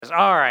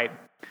All right.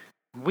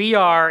 We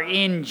are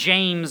in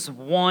James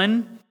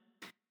 1.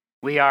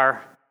 We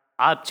are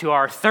up to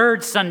our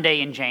third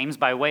Sunday in James.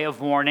 By way of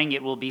warning,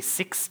 it will be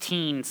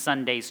 16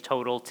 Sundays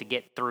total to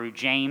get through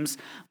James.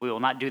 We will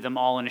not do them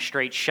all in a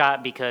straight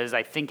shot because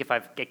I think if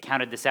I've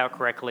counted this out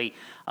correctly,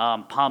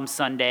 Palm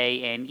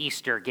Sunday and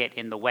Easter get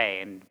in the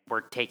way, and we're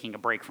taking a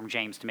break from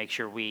James to make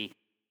sure we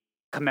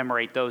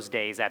commemorate those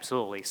days,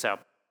 absolutely. So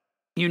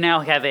you now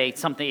have a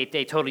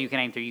total you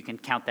can aim through. You can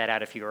count that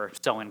out if you're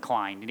so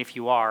inclined. And if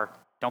you are,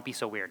 don't be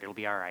so weird. It'll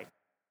be all right.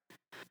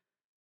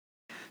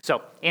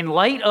 So, in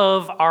light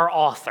of our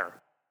author,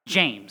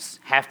 James,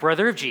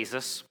 half-brother of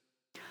Jesus,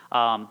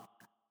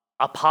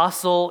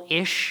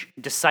 apostle-ish,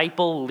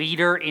 disciple,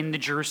 leader in the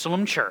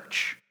Jerusalem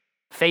church,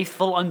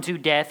 faithful unto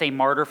death, a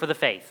martyr for the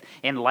faith,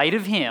 in light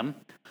of him,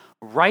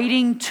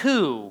 writing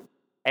to,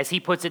 as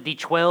he puts it, the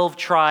 12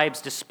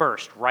 tribes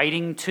dispersed,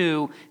 writing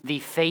to the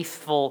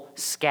faithful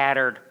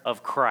scattered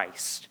of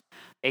Christ,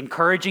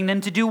 encouraging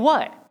them to do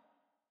what?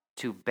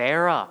 To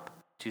bear up,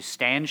 to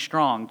stand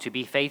strong, to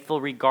be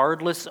faithful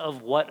regardless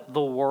of what the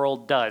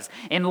world does.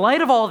 In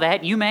light of all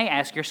that, you may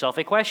ask yourself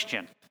a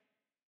question.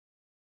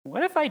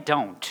 What if I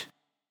don't?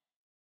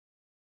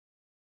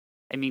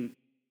 I mean,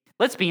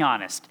 let's be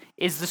honest.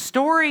 Is the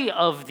story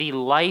of the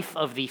life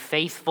of the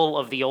faithful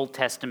of the Old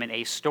Testament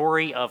a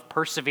story of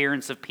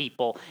perseverance of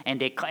people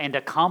and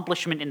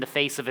accomplishment in the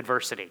face of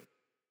adversity?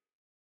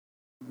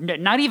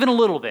 Not even a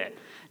little bit.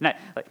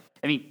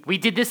 We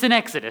did this in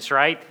Exodus,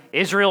 right?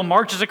 Israel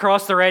marches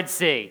across the Red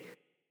Sea.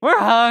 We're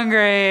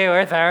hungry,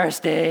 we're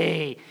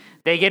thirsty.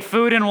 They get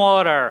food and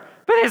water,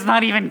 but it's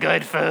not even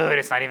good food.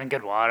 It's not even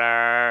good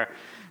water.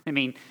 I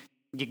mean,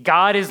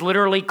 God is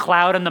literally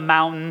cloud on the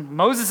mountain.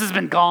 Moses has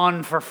been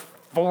gone for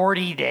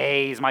 40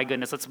 days. My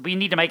goodness, we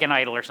need to make an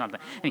idol or something.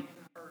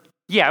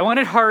 I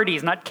wanted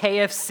Hardee's, not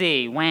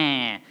KFC.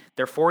 Wah.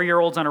 They're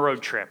 4-year-olds on a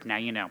road trip. Now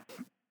you know.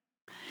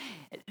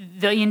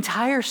 The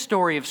entire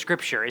story of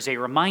Scripture is a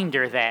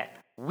reminder that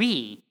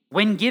we,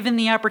 when given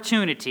the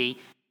opportunity,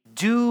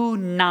 do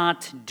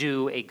not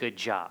do a good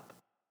job.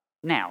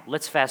 Now,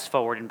 let's fast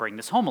forward and bring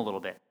this home a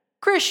little bit.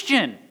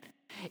 Christian,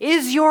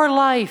 is your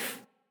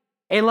life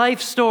a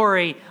life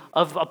story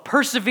of a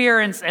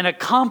perseverance and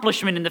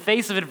accomplishment in the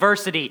face of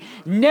adversity,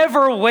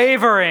 never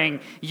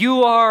wavering?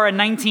 You are a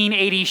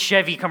 1980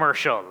 Chevy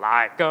commercial,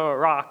 like a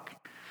rock,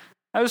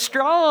 as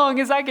strong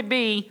as I could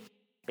be.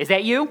 Is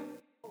that you?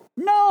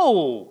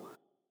 No.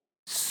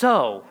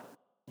 So,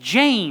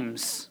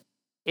 James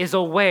is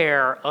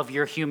aware of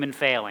your human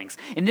failings.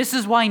 And this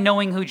is why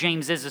knowing who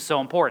James is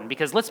so important,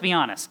 because let's be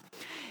honest.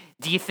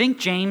 Do you think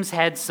James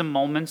had some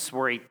moments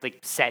where he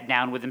sat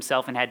down with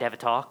himself and had to have a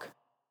talk?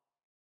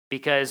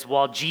 Because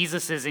while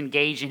Jesus is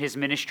engaged in his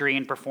ministry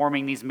and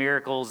performing these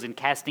miracles and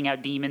casting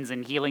out demons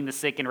and healing the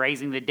sick and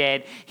raising the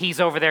dead, he's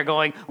over there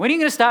going, when are you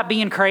going to stop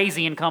being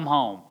crazy and come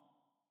home?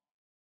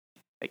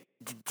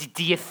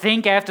 Do you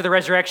think after the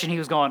resurrection he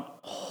was going,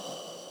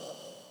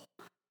 oh,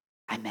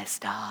 I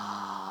messed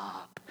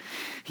up.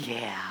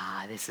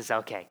 Yeah, this is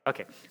okay.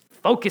 Okay,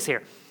 focus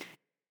here.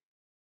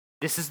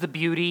 This is the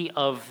beauty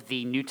of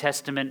the New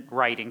Testament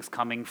writings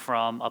coming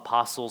from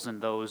apostles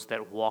and those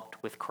that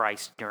walked with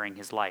Christ during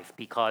his life,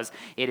 because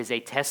it is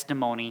a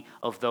testimony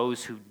of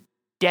those who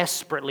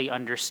desperately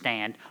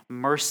understand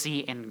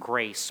mercy and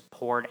grace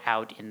poured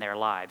out in their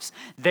lives.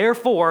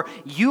 Therefore,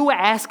 you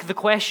ask the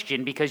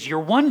question because you're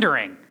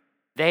wondering.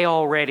 They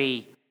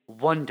already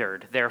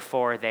wondered,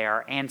 therefore they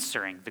are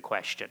answering the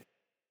question.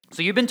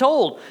 So you've been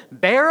told,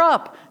 bear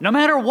up, no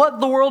matter what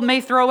the world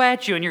may throw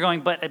at you. And you're going,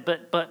 but,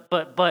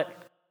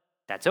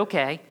 that's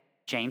okay.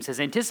 James has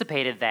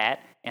anticipated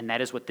that, and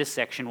that is what this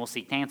section will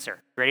seek to answer.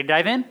 Ready to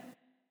dive in?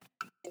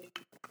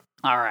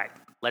 All right,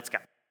 let's go.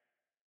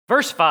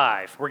 Verse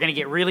 5, we're going to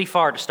get really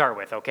far to start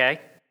with,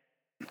 okay?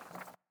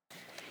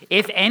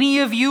 If any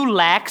of you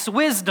lacks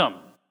wisdom,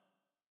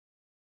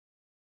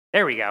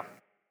 there we go.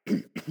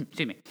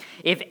 Excuse me.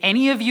 If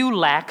any of you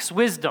lacks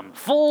wisdom,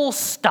 full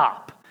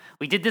stop.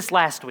 We did this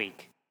last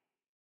week.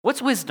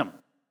 What's wisdom?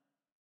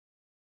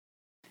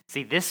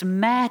 See, this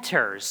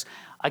matters.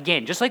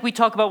 Again, just like we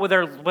talk about with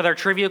our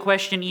trivia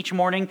question each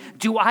morning,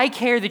 do I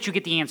care that you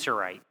get the answer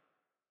right?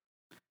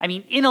 I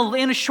mean, in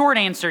a short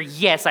answer,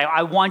 yes,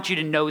 I want you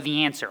to know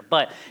the answer.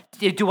 But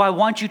do I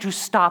want you to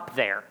stop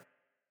there?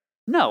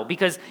 No,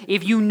 because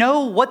if you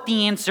know what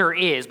the answer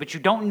is, but you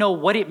don't know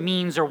what it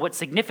means or what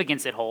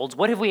significance it holds,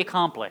 what have we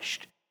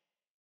accomplished?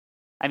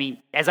 I mean,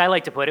 as I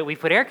like to put it, we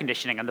put air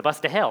conditioning on the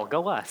bus to hell.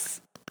 Go us.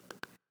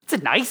 It's a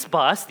nice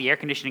bus. The air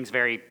conditioning's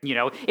very,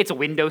 it's a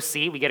window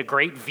seat. We get a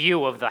great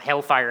view of the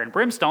hellfire and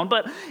brimstone.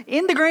 But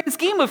in the grand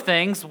scheme of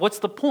things, what's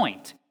the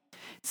point?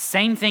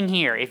 Same thing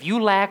here. If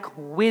you lack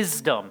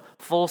wisdom,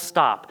 full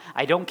stop.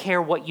 I don't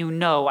care what you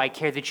know. I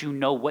care that you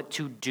know what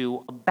to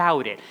do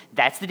about it.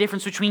 That's the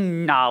difference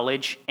between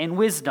knowledge and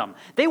wisdom.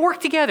 They work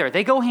together.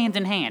 They go hand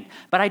in hand.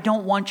 But I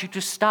don't want you to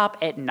stop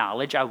at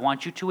knowledge. I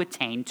want you to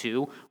attain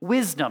to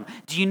wisdom.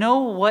 Do you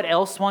know what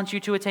else wants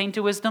you to attain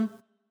to wisdom?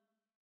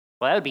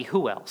 Well, that would be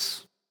who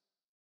else?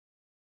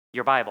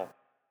 Your Bible.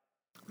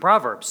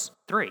 Proverbs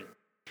 3.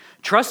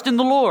 Trust in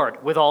the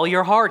Lord with all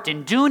your heart,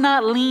 and do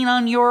not lean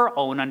on your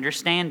own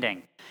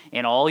understanding.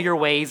 In all your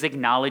ways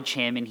acknowledge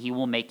him, and he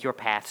will make your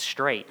path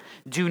straight.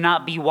 Do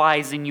not be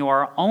wise in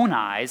your own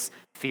eyes.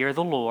 Fear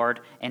the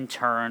Lord and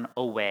turn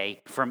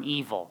away from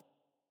evil.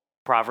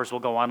 Proverbs will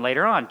go on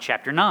later on,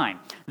 chapter 9.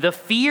 The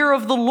fear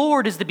of the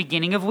Lord is the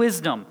beginning of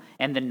wisdom,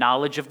 and the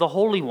knowledge of the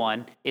Holy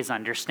One is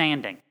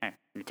understanding. Let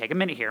me take a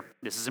minute here.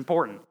 This is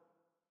important.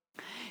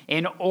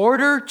 In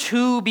order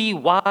to be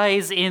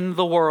wise in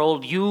the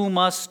world, you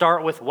must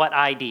start with what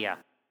idea?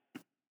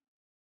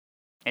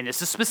 And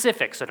this is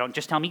specific, so don't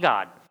just tell me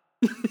God.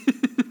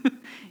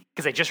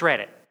 Because I just read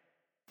it.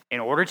 In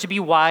order to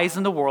be wise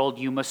in the world,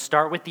 you must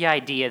start with the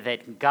idea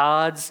that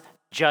God's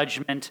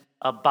judgment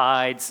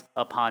abides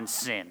upon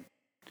sin.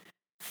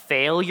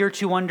 Failure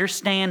to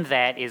understand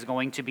that is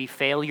going to be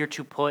failure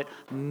to put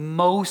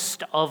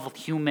most of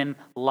human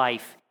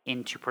life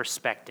into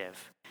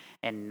perspective.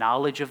 And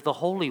knowledge of the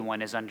Holy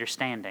One is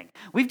understanding.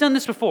 We've done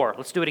this before.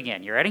 Let's do it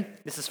again. You ready?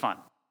 This is fun.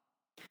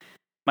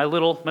 My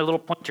little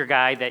pointer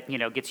guy that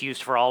gets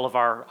used for all of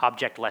our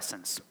object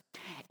lessons.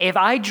 If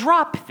I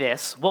drop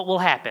this, what will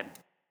happen?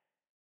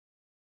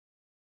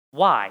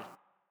 Why?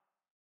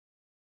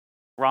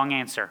 Wrong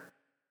answer.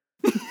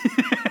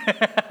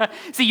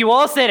 See, you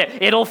all said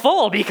it. It'll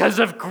fall because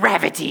of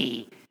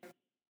gravity.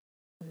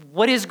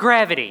 What is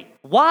gravity?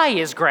 Why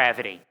is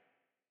gravity?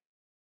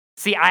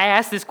 See, I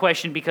asked this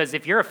question because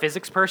if you're a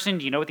physics person,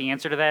 do you know what the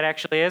answer to that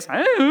actually is?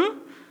 I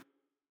don't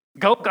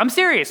know. I'm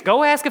serious.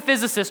 Go ask a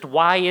physicist,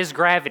 why is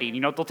gravity? You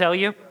know what they'll tell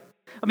you?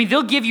 I mean,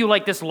 they'll give you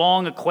like this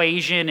long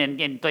equation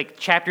and like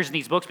chapters in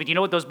these books, but you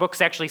know what those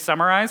books actually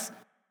summarize?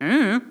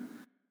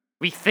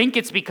 We think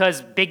it's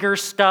because bigger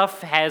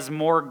stuff has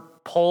more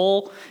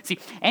pull. See,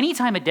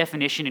 anytime a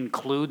definition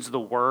includes the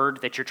word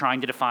that you're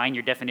trying to define,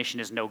 your definition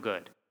is no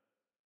good.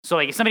 So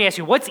like if somebody asks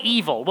you, what's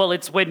evil? Well,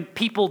 it's when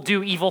people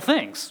do evil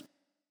things.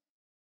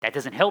 That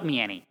doesn't help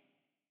me any.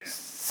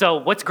 So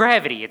what's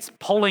gravity? It's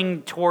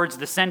pulling towards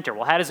the center.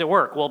 Well, how does it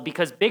work? Well,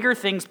 because bigger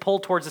things pull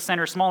towards the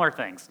center of smaller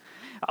things.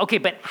 Okay,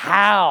 but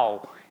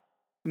how?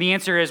 And the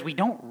answer is we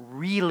don't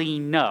really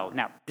know.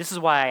 Now, this is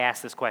why I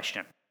asked this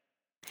question.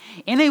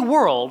 In a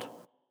world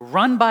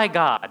run by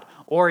God,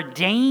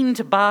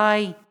 ordained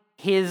by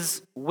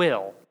his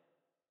will,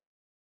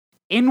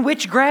 in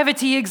which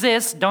gravity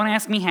exists, don't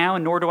ask me how,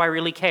 and nor do I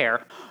really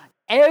care,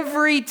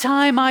 every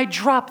time I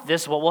drop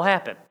this, what will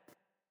happen?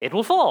 It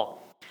will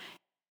fall.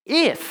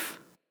 If,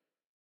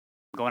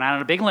 I'm going out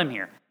on a big limb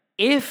here,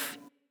 if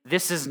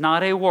this is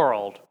not a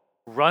world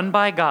run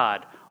by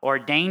God,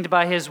 ordained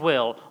by his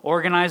will,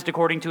 organized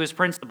according to his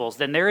principles,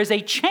 then there is a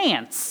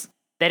chance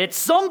that at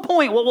some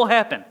point what will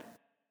happen?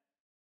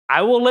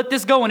 I will let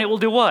this go and it will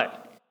do what?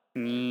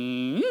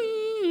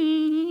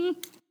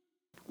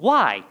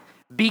 Why?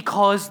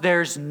 Because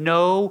there's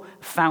no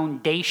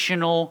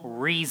foundational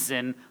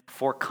reason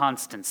for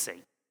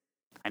constancy.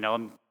 I know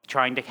I'm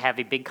trying to have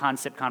a big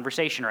concept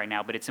conversation right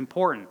now, but it's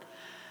important.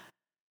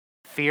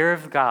 Fear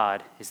of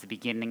God is the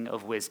beginning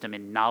of wisdom,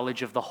 and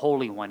knowledge of the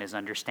Holy One is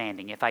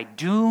understanding. If I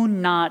do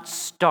not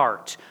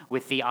start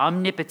with the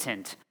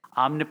omnipotent,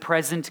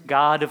 omnipresent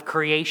God of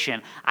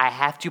creation, I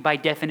have to, by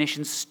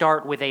definition,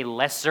 start with a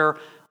lesser,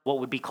 what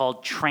would be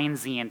called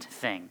transient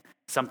thing.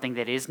 Something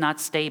that is not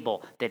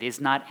stable, that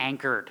is not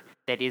anchored,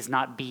 that is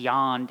not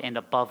beyond and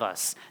above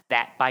us.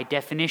 That, by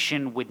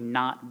definition, would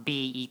not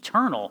be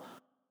eternal,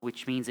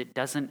 which means it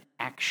doesn't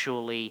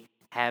actually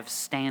have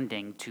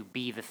standing to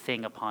be the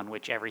thing upon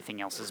which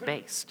everything else is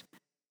based.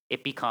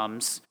 It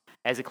becomes,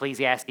 as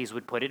Ecclesiastes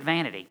would put it,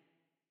 vanity,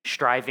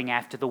 striving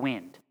after the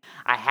wind.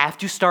 I have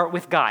to start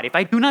with God. If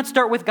I do not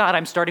start with God,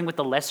 I'm starting with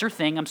the lesser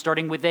thing. I'm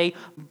starting with a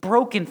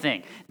broken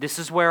thing. This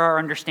is where our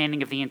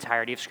understanding of the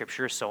entirety of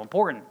Scripture is so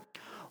important.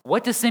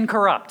 What does sin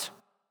corrupt?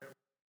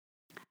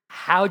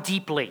 How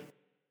deeply?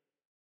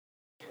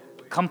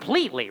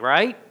 Completely,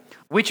 right?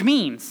 Which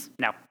means,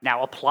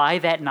 now apply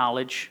that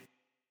knowledge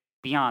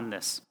beyond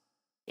this.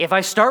 If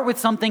I start with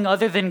something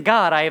other than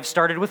God, I have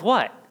started with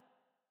what?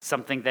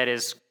 Something that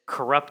is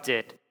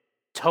corrupted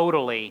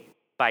totally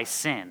by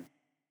sin.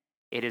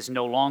 It is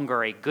no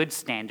longer a good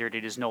standard.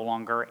 It is no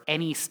longer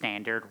any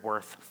standard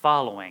worth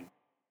following.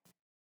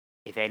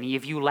 If any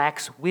of you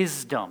lacks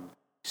wisdom,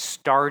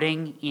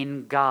 starting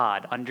in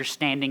God,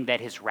 understanding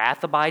that his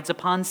wrath abides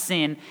upon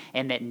sin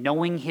and that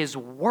knowing his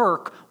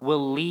work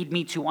will lead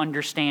me to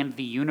understand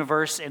the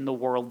universe and the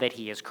world that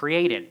he has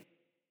created.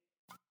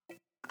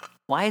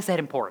 Why is that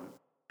important?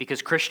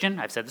 Because Christian,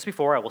 I've said this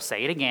before, I will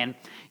say it again,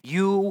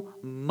 you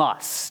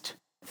must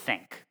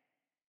think.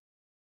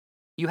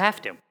 You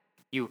have to.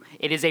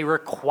 It is a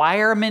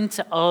requirement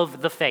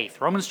of the faith.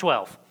 Romans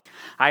 12.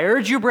 I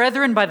urge you,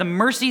 brethren, by the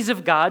mercies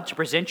of God, to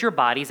present your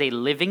bodies a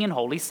living and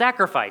holy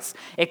sacrifice,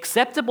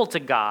 acceptable to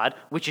God,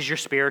 which is your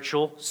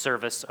spiritual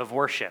service of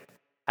worship.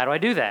 How do I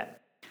do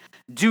that?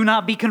 Do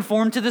not be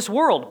conformed to this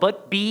world,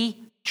 but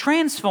be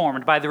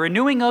transformed by the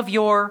renewing of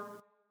your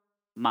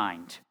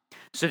mind,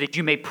 so that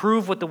you may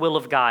prove what the will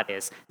of God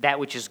is, that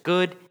which is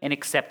good and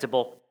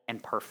acceptable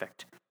and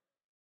perfect.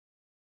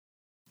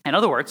 In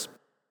other words,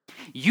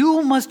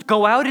 You must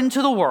go out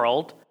into the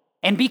world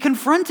and be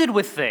confronted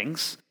with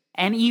things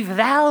and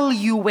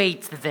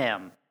evaluate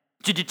them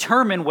to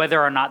determine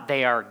whether or not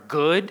they are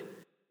good,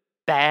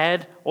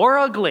 bad, or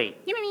ugly.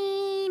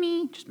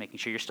 Just making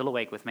sure you're still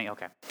awake with me.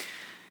 Okay.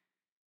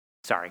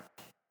 Sorry.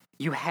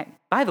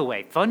 By the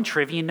way, fun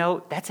trivia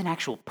note, that's an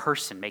actual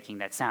person making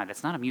that sound.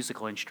 It's not a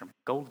musical instrument.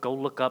 Go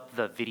look up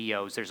the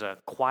videos. There's a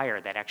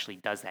choir that actually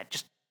does that.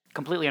 Just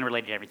completely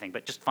unrelated to everything,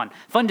 but just fun.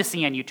 Fun to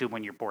see on YouTube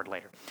when you're bored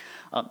later.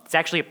 It's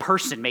actually a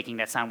person making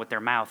that sound with their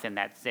mouth in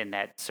that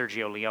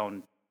Sergio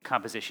Leone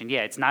composition.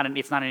 Yeah, it's not an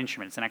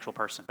instrument. It's an actual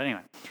person. But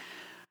anyway,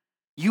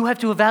 you have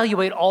to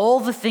evaluate all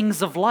the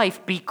things of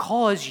life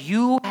because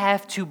you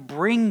have to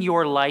bring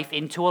your life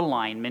into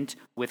alignment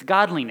with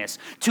godliness.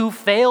 To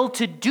fail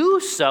to do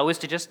so is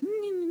to just,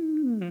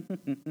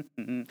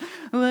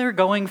 we're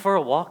going for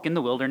a walk in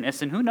the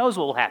wilderness and who knows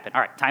what will happen.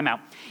 All right, time out.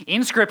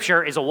 In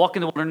Scripture, is a walk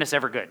in the wilderness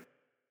ever good?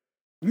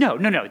 No,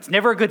 it's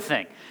never a good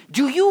thing.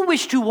 Do you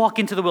wish to walk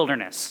into the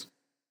wilderness?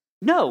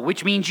 No,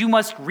 which means you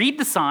must read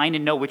the sign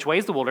and know which way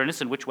is the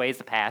wilderness and which way is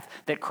the path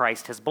that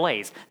Christ has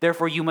blazed.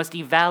 Therefore, you must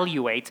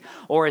evaluate,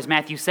 or as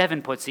Matthew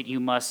 7 puts it, you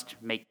must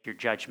make your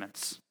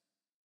judgments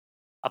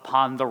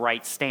upon the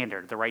right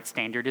standard. The right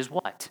standard is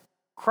what?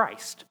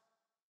 Christ.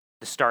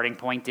 The starting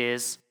point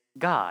is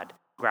God,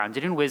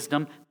 grounded in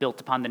wisdom, built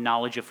upon the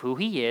knowledge of who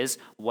he is,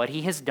 what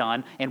he has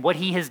done, and what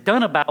he has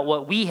done about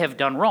what we have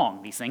done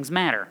wrong. These things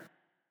matter.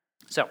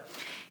 So,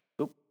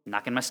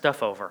 knocking my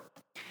stuff over.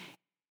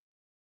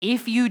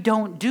 If you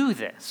don't do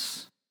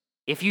this,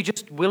 if you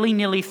just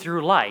willy-nilly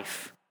through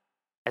life,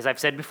 as I've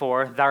said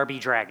before, there be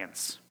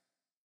dragons.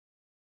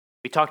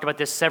 We talked about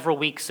this several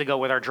weeks ago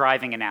with our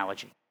driving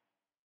analogy.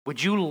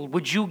 Would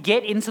you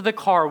get into the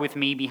car with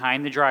me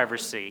behind the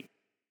driver's seat,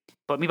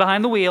 put me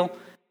behind the wheel,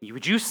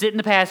 would you sit in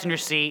the passenger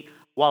seat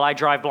while I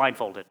drive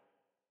blindfolded?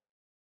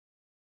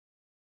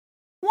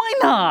 Why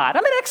not?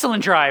 I'm an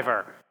excellent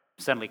driver.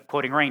 I'm suddenly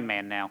quoting Rain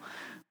Man now.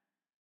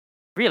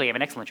 Really, I'm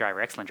an excellent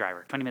driver.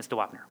 20 minutes to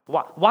Wapner.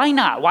 Why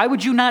not? Why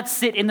would you not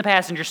sit in the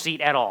passenger seat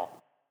at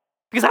all?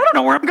 Because I don't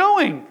know where I'm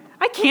going.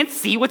 I can't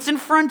see what's in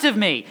front of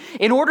me.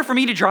 In order for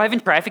me to drive in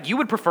traffic, you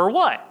would prefer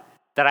what?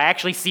 That I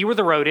actually see where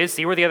the road is,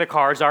 see where the other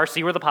cars are,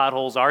 see where the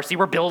potholes are, see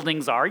where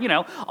buildings are,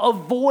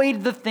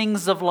 avoid the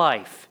things of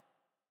life.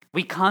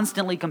 We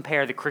constantly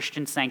compare the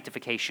Christian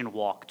sanctification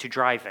walk to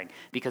driving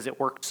because it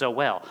worked so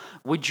well.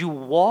 Would you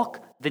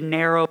walk the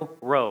narrow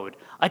road,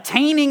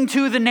 attaining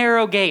to the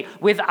narrow gate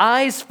with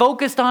eyes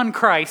focused on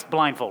Christ,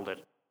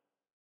 blindfolded?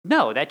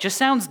 No, that just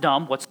sounds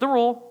dumb. What's the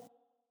rule?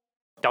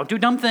 Don't do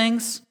dumb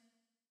things.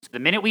 So the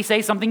minute we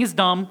say something is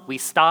dumb, we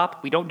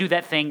stop. We don't do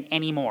that thing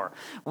anymore.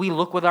 We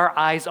look with our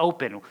eyes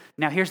open.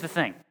 Now, here's the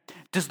thing.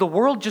 Does the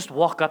world just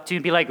walk up to you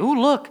and be like,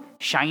 ooh, look,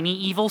 shiny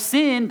evil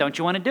sin. Don't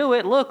you want to do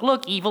it?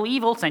 Look,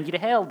 evil, send you to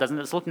hell. Doesn't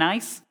this look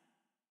nice?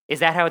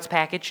 Is that how it's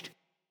packaged?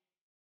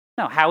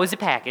 No, how is it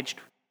packaged?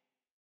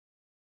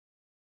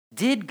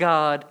 Did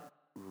God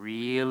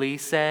really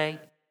say?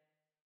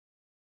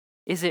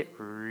 Is it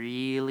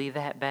really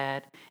that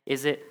bad?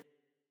 Is it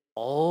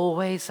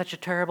always such a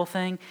terrible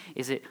thing?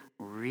 Is it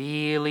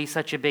really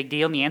such a big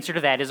deal? And the answer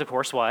to that is, of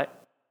course,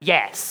 what?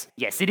 Yes,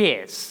 it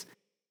is.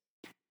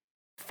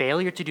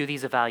 Failure to do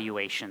these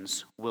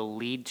evaluations will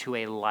lead to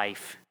a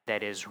life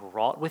that is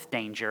wrought with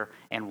danger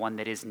and one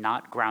that is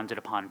not grounded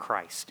upon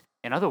Christ.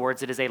 In other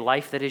words, it is a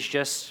life that is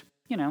just,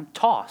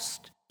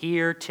 tossed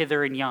here,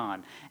 thither, and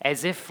yon,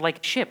 as if like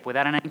a ship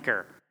without an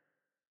anchor,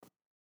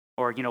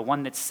 or,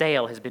 one that's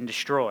sail has been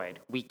destroyed.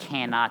 We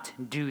cannot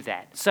do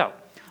that. So,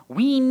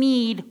 we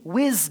need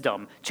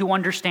wisdom to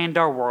understand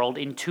our world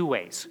in two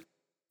ways.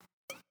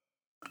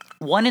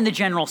 One in the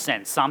general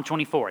sense, Psalm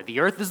 24, the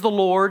earth is the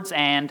Lord's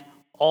and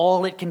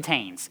all it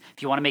contains.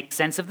 If you want to make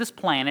sense of this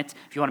planet,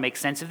 if you want to make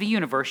sense of the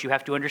universe, you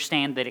have to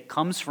understand that it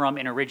comes from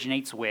and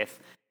originates with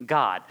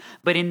God.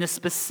 But in the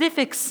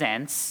specific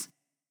sense,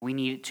 we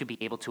need to be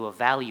able to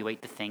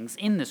evaluate the things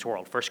in this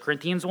world. 1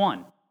 Corinthians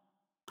 1.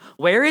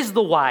 Where is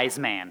the wise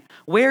man?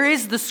 Where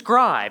is the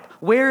scribe?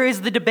 Where is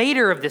the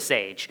debater of this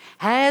age?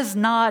 Has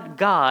not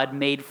God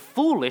made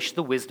foolish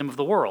the wisdom of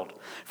the world?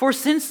 For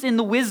since in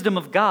the wisdom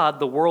of God,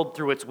 the world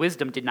through its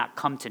wisdom did not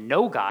come to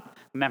know God,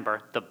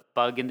 remember, the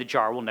bug in the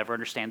jar will never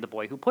understand the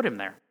boy who put him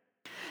there.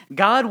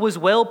 God was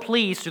well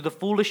pleased through the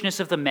foolishness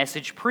of the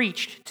message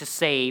preached to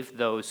save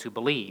those who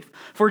believe.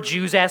 For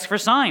Jews ask for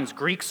signs,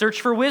 Greeks search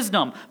for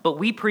wisdom, but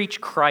we preach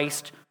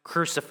Christ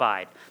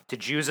crucified. To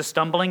Jews a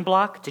stumbling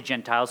block, to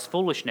Gentiles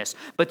foolishness.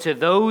 But to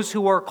those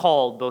who are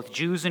called, both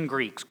Jews and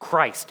Greeks,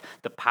 Christ,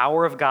 the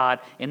power of God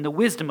and the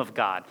wisdom of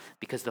God,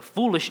 because the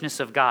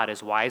foolishness of God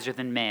is wiser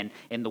than men,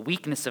 and the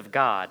weakness of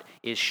God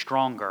is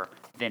stronger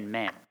than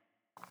men.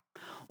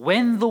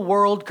 When the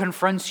world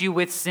confronts you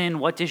with sin,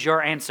 what is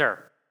your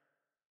answer?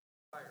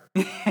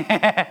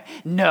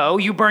 No,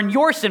 you burn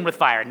your sin with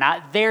fire,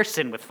 not their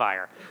sin with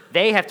fire.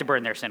 They have to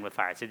burn their sin with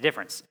fire. It's a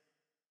difference.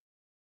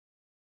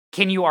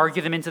 Can you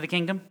argue them into the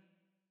kingdom?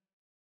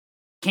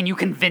 Can you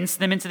convince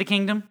them into the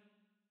kingdom?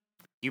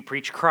 You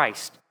preach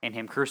Christ and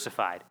him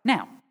crucified.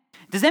 Now,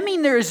 Does that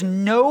mean there is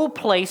no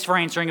place for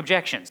answering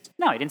objections?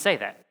 No, he didn't say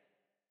that.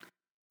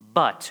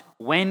 But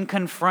when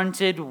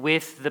confronted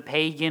with the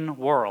pagan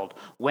world,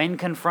 when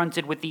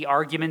confronted with the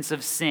arguments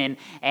of sin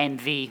and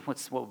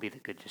what would be the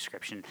good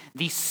description?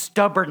 The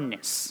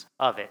stubbornness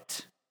of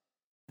it,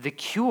 the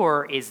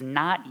cure is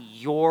not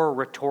your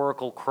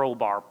rhetorical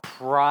crowbar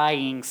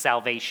prying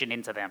salvation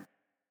into them.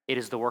 It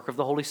is the work of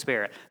the Holy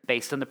Spirit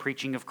based on the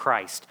preaching of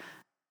Christ.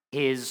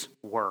 His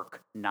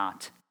work,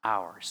 not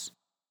ours.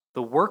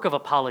 The work of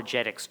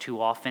apologetics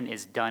too often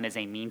is done as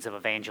a means of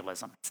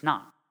evangelism. It's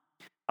not.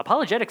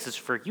 Apologetics is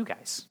for you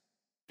guys.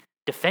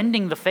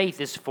 Defending the faith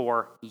is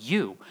for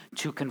you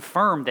to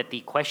confirm that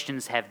the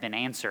questions have been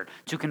answered,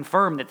 to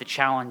confirm that the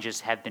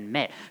challenges have been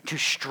met, to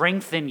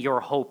strengthen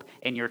your hope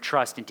and your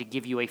trust, and to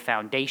give you a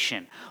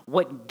foundation.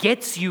 What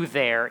gets you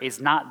there is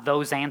not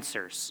those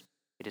answers.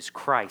 It is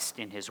Christ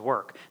in his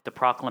work, the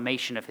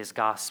proclamation of his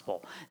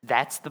gospel.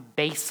 That's the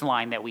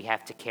baseline that we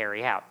have to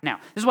carry out. Now,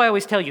 this is why I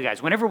always tell you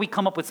guys, whenever we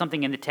come up with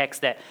something in the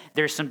text that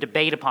there's some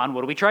debate upon,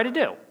 what do we try to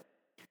do?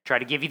 Try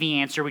to give you the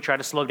answer. We try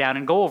to slow down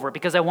and go over it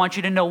because I want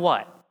you to know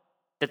what?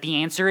 That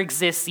the answer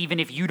exists even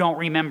if you don't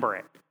remember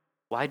it.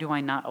 Why do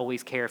I not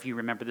always care if you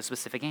remember the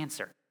specific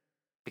answer?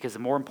 Because the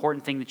more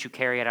important thing that you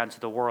carry out into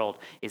the world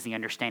is the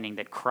understanding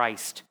that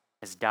Christ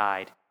has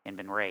died and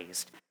been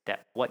raised.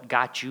 That what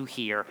got you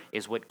here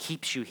is what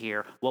keeps you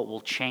here, what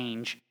will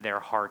change their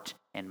heart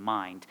and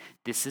mind.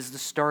 This is the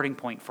starting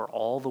point for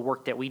all the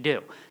work that we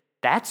do.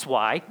 That's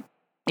why,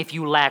 if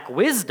you lack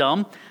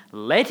wisdom,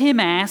 let him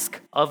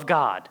ask of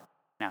God.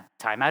 Now,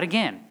 time out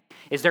again.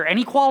 Is there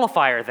any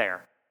qualifier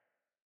there?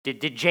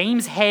 Did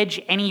James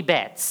hedge any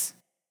bets?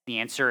 The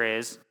answer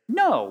is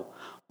no.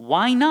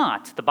 Why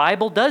not? The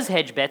Bible does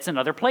hedge bets in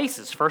other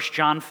places. 1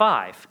 John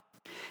 5.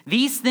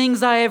 These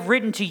things I have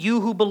written to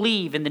you who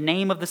believe in the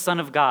name of the Son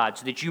of God,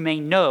 so that you may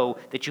know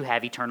that you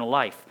have eternal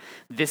life.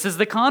 This is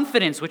the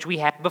confidence which we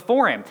have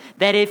before him,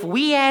 that if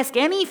we ask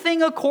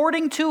anything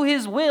according to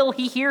his will,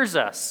 he hears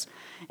us.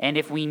 And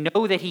if we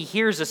know that he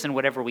hears us in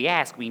whatever we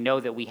ask, we know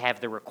that we have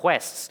the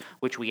requests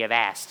which we have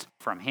asked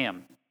from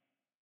him.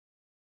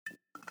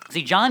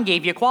 See, John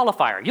gave you a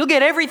qualifier. You'll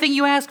get everything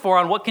you ask for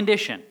on what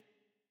condition?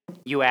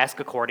 You ask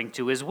according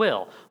to his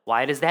will.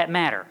 Why does that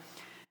matter?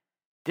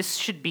 This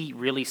should be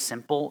really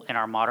simple in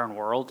our modern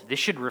world. This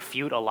should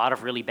refute a lot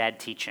of really bad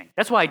teaching.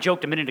 That's why I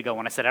joked a minute ago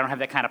when I said I don't have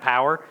that kind of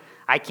power.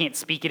 I can't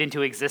speak it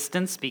into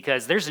existence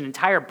because there's an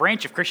entire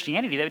branch of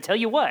Christianity that would tell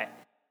you what.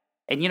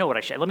 And you know what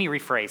let me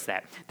rephrase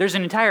that. There's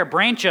an entire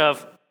branch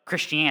of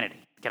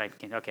Christianity.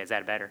 Okay, is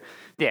that better?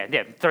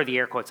 Yeah, throw the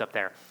air quotes up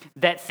there.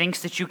 That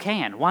thinks that you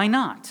can. Why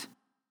not?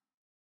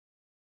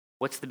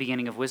 What's the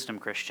beginning of wisdom,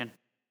 Christian?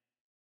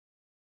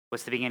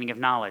 What's the beginning of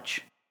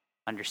knowledge?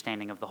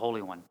 Understanding of the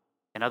Holy One.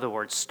 In other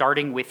words,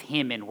 starting with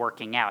him and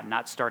working out,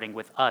 not starting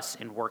with us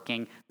and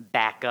working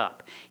back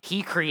up.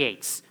 He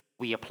creates,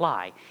 we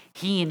apply.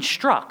 He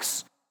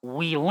instructs,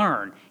 we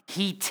learn.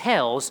 He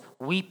tells,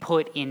 we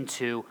put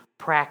into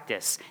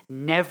practice.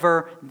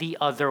 Never the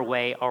other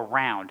way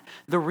around.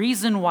 The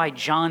reason why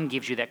John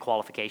gives you that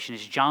qualification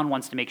is John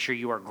wants to make sure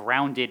you are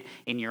grounded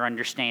in your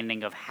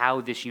understanding of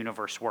how this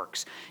universe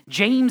works.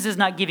 James is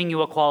not giving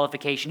you a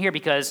qualification here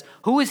because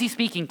who is he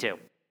speaking to?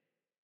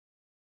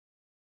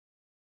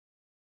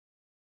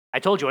 I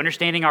told you,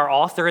 understanding our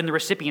author and the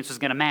recipients is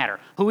going to matter.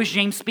 Who is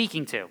James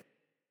speaking to?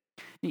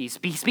 He's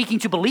speaking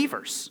to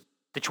believers.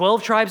 The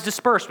 12 tribes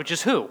dispersed, which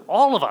is who?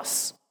 All of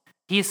us.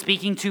 He is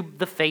speaking to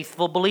the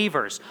faithful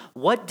believers.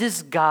 What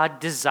does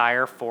God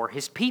desire for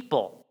his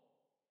people?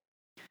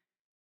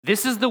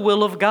 This is the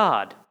will of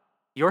God,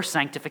 your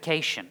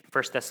sanctification,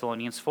 1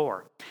 Thessalonians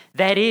 4.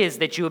 That is,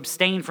 that you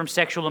abstain from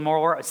sexual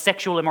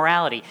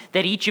immorality,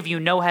 that each of you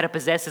know how to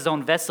possess his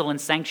own vessel in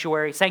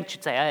sanctuary.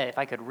 If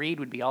I could read,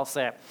 would be all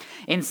set.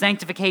 In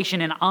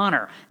sanctification and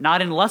honor,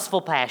 not in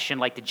lustful passion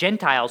like the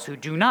Gentiles who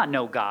do not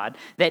know God,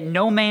 that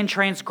no man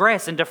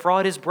transgress and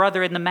defraud his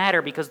brother in the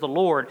matter, because the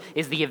Lord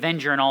is the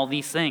avenger in all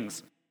these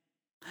things.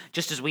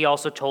 Just as we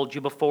also told you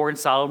before and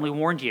solemnly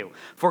warned you.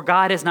 For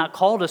God has not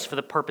called us for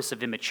the purpose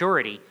of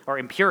immaturity or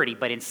impurity,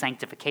 but in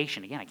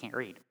sanctification. Again, I can't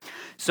read.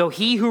 So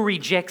he who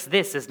rejects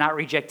this is not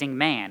rejecting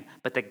man,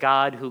 but the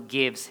God who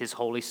gives his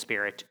Holy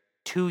Spirit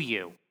to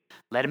you.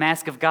 Let him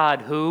ask of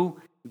God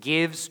who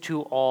gives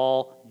to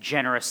all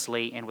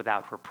generously and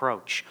without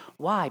reproach.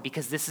 Why?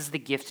 Because this is the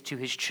gift to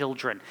his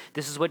children.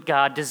 This is what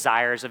God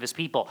desires of his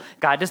people.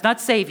 God does not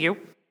save you,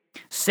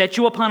 set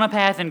you upon a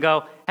path and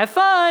go, have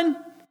fun.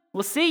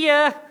 We'll see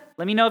ya.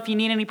 Let me know if you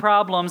need any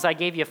problems. I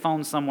gave you a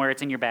phone somewhere.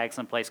 It's in your bag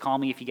someplace. Call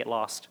me if you get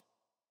lost.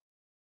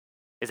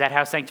 Is that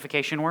how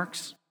sanctification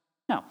works?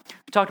 No.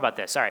 We talked about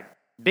this. All right.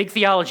 Big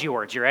theology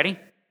words. You ready?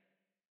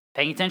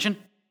 Paying attention?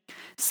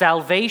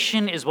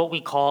 Salvation is what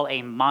we call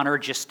a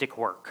monergistic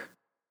work.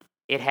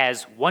 It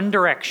has one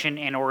direction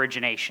and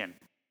origination.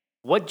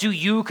 What do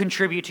you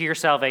contribute to your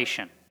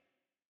salvation?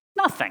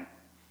 Nothing.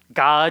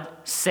 God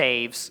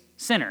saves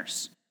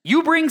sinners.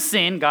 You bring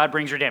sin, God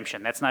brings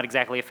redemption. That's not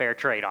exactly a fair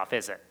trade-off,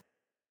 is it?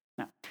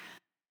 No.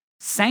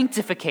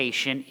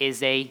 Sanctification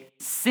is a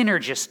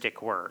synergistic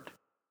word.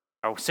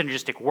 or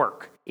synergistic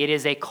work. It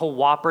is a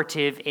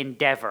cooperative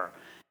endeavor.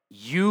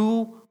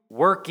 You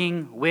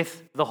working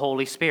with the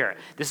Holy Spirit.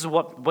 This is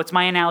what's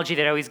my analogy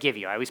that I always give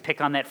you. I always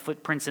pick on that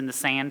footprints in the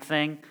sand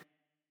thing.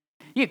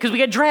 Yeah, because we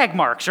get drag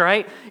marks,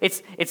 right?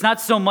 It's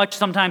not so much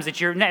sometimes that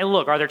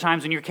look, are there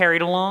times when you're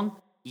carried along?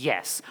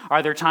 Yes.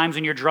 Are there times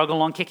when you're drug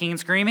along kicking and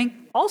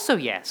screaming? Also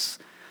yes.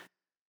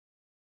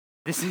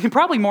 This is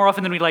probably more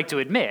often than we'd like to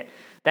admit.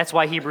 That's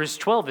why Hebrews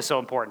 12 is so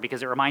important,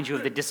 because it reminds you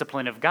of the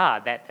discipline of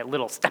God, that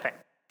little step it.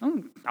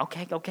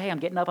 Okay, I'm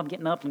getting up.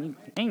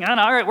 Hang on,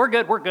 all right, we're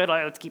good,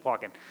 let's keep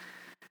walking.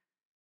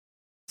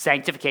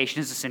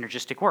 Sanctification is a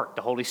synergistic work.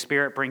 The Holy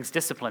Spirit brings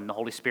discipline. The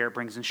Holy Spirit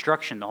brings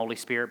instruction. The Holy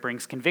Spirit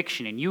brings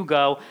conviction. And you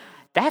go,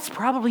 that's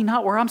probably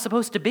not where I'm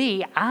supposed to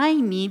be. I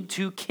need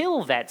to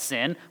kill that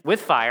sin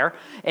with fire,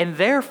 and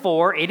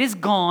therefore it is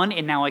gone,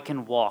 and now I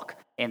can walk.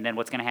 And then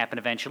what's going to happen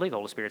eventually? The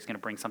Holy Spirit's going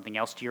to bring something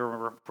else to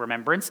your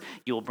remembrance.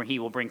 He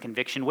will bring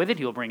conviction with it.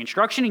 He will bring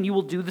instruction, and you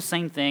will do the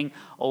same thing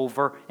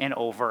over and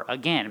over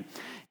again.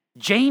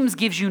 James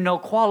gives you no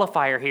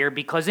qualifier here,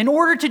 because in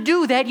order to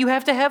do that, you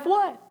have to have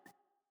what?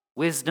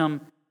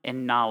 Wisdom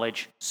and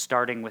knowledge,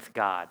 starting with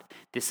God.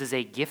 This is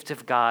a gift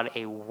of God,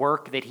 a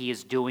work that he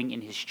is doing in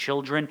his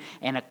children,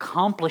 an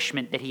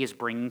accomplishment that he is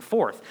bringing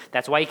forth.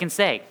 That's why he can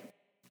say,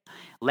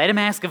 let him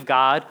ask of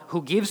God,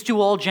 who gives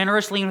to all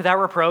generously and without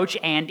reproach,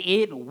 and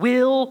it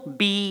will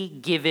be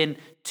given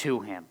to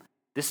him.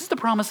 This is the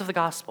promise of the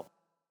gospel.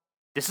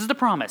 This is the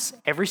promise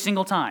every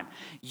single time.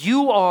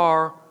 You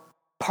are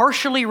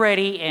partially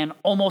ready and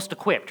almost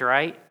equipped,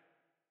 right?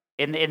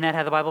 Isn't that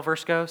how the Bible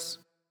verse goes?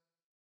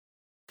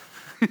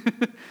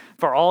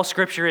 For all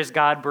scripture is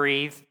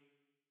God-breathed,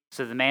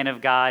 so the man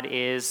of God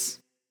is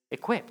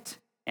equipped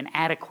and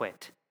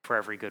adequate for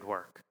every good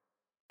work.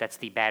 That's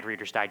the Bad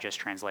Reader's Digest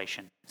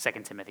translation, 2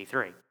 Timothy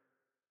 3.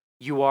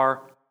 You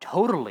are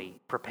totally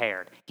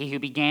prepared. He who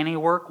began a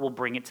work will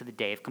bring it to the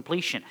day of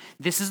completion.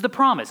 This is the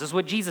promise. This is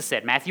what Jesus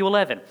said, Matthew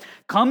 11.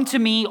 Come to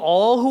me,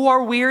 all who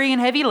are weary and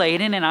heavy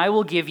laden, and I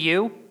will give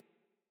you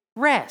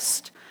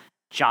rest.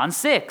 John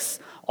 6.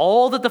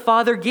 All that the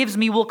Father gives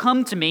me will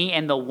come to me,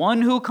 and the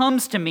one who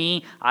comes to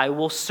me I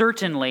will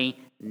certainly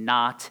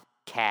not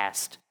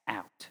cast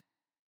out.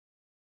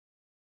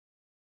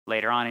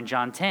 Later on in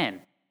John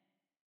 10,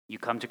 you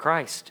come to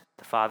Christ.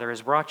 The Father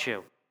has brought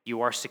you.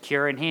 You are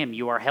secure in him.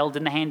 You are held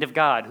in the hand of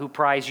God. Who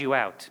pries you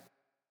out?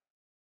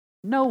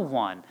 No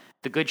one.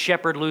 The good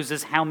shepherd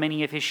loses how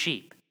many of his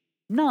sheep?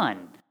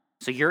 None.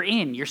 So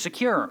you're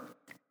secure.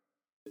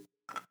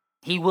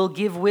 He will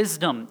give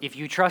wisdom if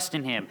you trust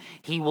in him.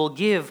 He will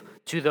give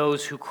to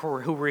those who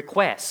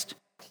request.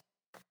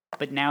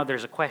 But now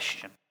there's a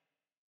question.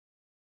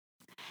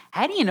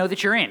 How do you know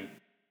that you're in?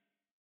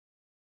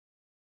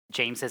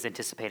 James has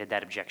anticipated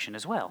that objection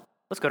as well.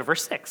 Let's go to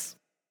verse 6.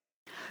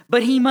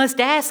 But he must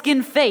ask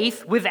in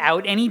faith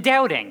without any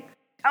doubting.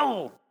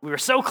 Oh, we were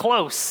so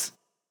close.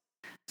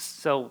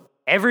 So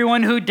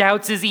everyone who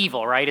doubts is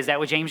evil, right? Is that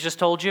what James just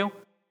told you?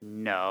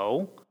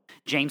 No.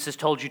 James has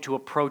told you to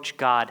approach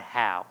God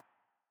how?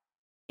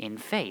 In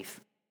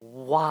faith.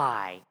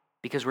 Why?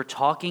 Because we're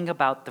talking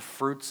about the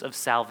fruits of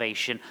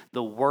salvation,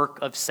 the work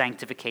of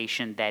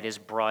sanctification that is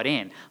brought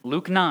in.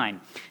 Luke 9,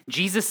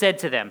 Jesus said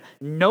to them,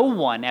 no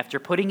one, after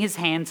putting his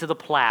hand to the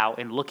plow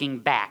and looking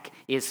back,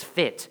 is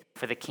fit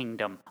for the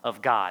kingdom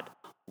of God.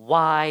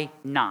 Why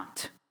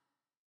not?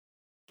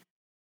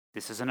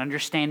 This is an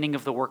understanding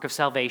of the work of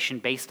salvation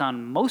based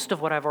on most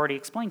of what I've already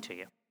explained to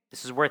you.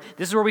 This is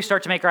where we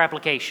start to make our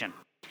application.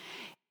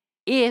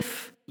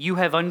 If you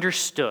have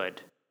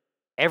understood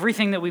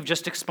everything that we've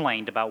just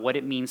explained about what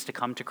it means to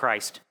come to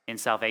Christ in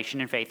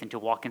salvation and faith and to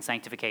walk in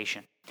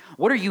sanctification,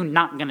 what are you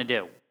not going to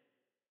do?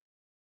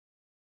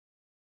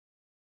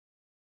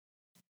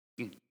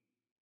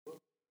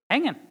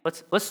 Hang on.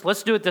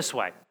 Let's do it this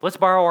way. Let's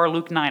borrow our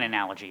Luke 9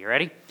 analogy. You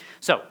ready?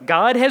 So,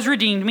 God has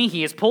redeemed me.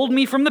 He has pulled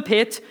me from the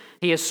pit.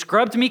 He has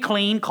scrubbed me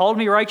clean, called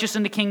me righteous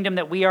in the kingdom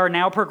that we are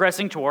now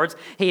progressing towards.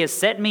 He has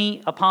set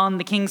me upon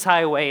the King's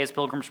highway, as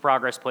Pilgrim's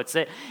Progress puts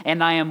it,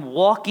 and I am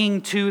walking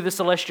to the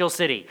celestial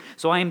city.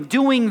 So I am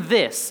doing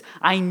this.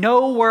 I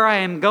know where I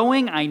am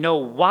going. I know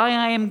why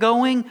I am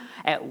going.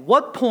 At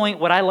what point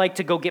would I like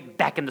to go get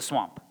back in the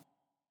swamp?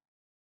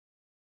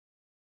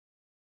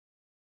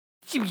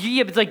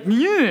 Yeah, it's like,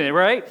 yeah,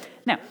 right?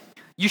 Now,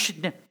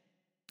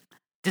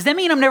 does that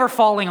mean I'm never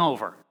falling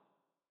over?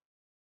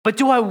 But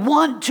do I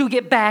want to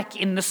get back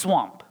in the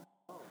swamp?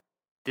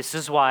 This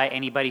is why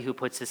anybody who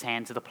puts his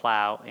hand to the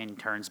plow and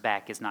turns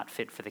back is not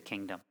fit for the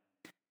kingdom.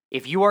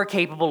 If you are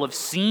capable of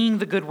seeing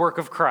the good work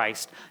of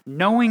Christ,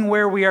 knowing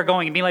where we are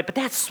going, and being like, but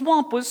that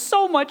swamp was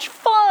so much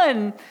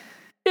fun.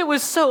 It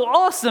was so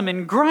awesome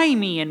and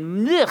grimy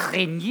and ugh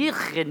and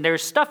yuck, and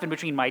there's stuff in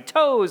between my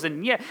toes,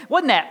 and yeah,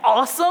 wasn't that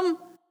awesome?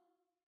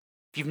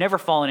 If you've never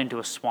fallen into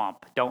a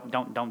swamp,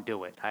 don't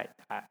do it.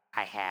 I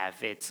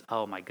have. It's,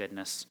 oh my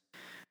goodness.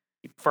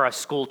 For a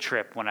school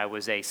trip, when I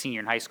was a senior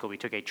in high school, we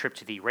took a trip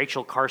to the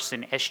Rachel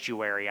Carson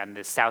Estuary on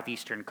the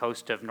southeastern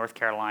coast of North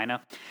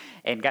Carolina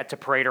and got to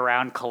parade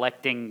around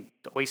collecting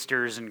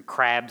oysters and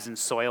crabs and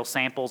soil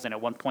samples. And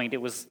at one point,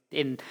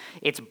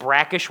 it's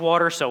brackish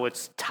water, so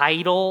it's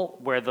tidal,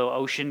 where the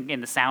ocean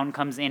and the sound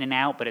comes in and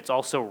out, but it's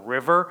also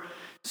river.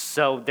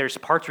 So there's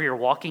parts where you're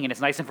walking and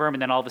it's nice and firm,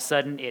 and then all of a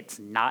sudden it's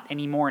not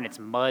anymore and it's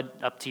mud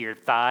up to your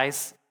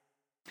thighs.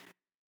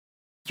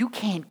 You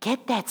can't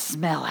get that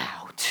smell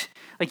out.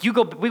 Like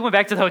we went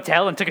back to the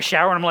hotel and took a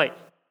shower, and I'm like,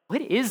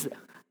 what is that?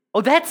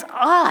 Oh, that's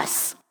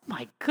us.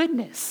 My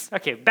goodness.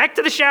 Okay, back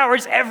to the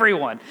showers,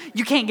 everyone.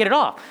 You can't get it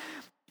off.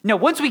 No,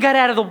 once we got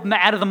out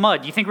of the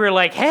mud, you think we were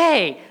like,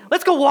 hey,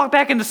 let's go walk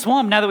back in the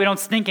swamp now that we don't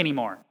stink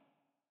anymore?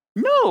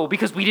 No,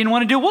 because we didn't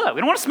want to do what? We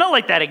don't want to smell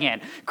like that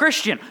again.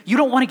 Christian, you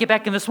don't want to get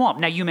back in the swamp.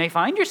 Now, you may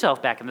find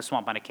yourself back in the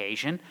swamp on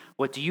occasion.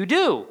 What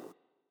do?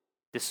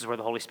 This is where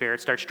the Holy Spirit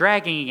starts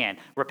dragging again.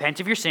 Repent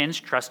of your sins,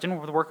 trust in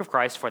the work of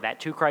Christ, for that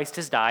too Christ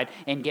has died,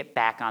 and get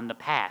back on the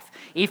path.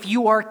 If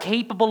you are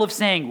capable of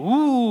saying,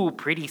 ooh,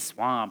 pretty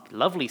swamp,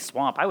 lovely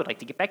swamp, I would like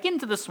to get back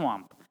into the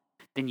swamp,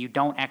 then you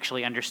don't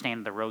actually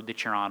understand the road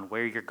that you're on,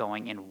 where you're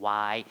going, and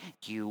why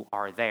you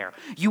are there.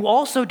 You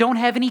also don't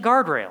have any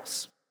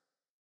guardrails.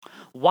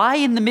 Why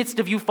in the midst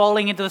of you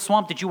falling into the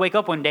swamp did you wake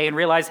up one day and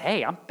realize,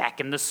 hey, I'm back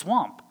in the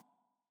swamp?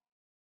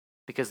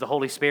 Because the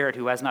Holy Spirit,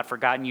 who has not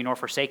forgotten you nor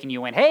forsaken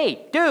you, went,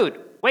 hey, dude,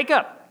 wake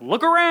up,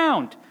 look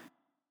around.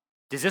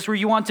 Is this where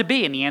you want to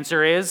be? And the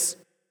answer is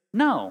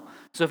no.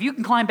 So if you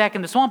can climb back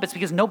in the swamp, it's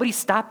because nobody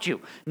stopped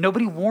you.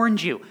 Nobody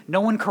warned you. No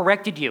one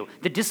corrected you.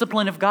 The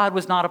discipline of God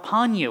was not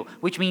upon you,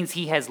 which means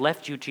he has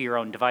left you to your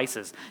own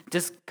devices.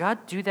 Does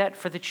God do that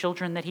for the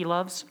children that he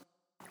loves?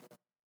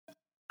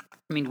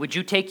 I mean, would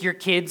you take your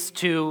kids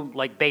to,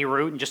 like,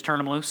 Beirut and just turn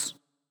them loose?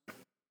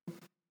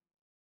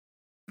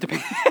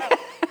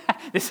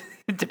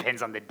 It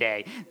depends on the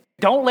day.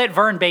 Don't let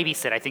Vern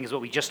babysit, I think is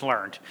what we just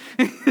learned.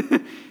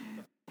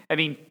 I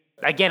mean,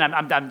 again,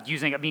 I'm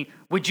using,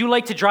 would you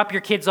like to drop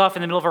your kids off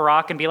in the middle of a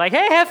rock and be like,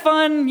 hey, have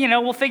fun,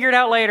 we'll figure it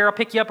out later, I'll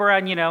pick you up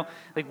around,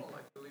 like,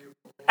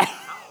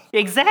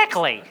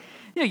 exactly.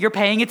 You're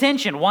paying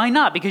attention. Why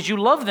not? Because you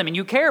love them and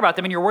you care about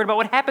them and you're worried about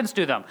what happens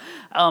to them.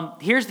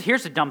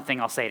 Here's a dumb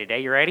thing I'll say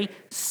today. You ready?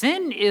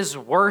 Sin is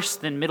worse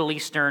than Middle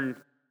Eastern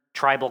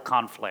tribal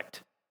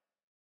conflict.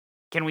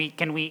 Can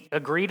we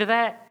agree to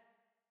that?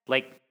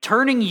 Like,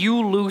 turning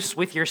you loose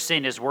with your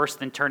sin is worse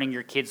than turning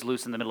your kids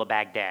loose in the middle of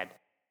Baghdad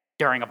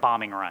during a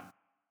bombing run.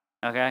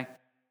 Okay?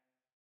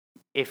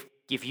 If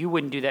you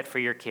wouldn't do that for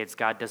your kids,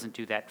 God doesn't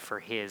do that for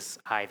his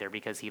either,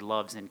 because he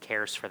loves and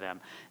cares for them.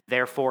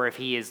 Therefore, if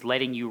he is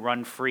letting you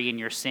run free in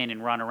your sin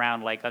and run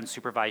around like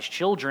unsupervised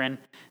children,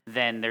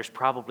 then there's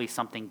probably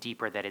something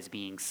deeper that is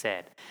being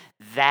said.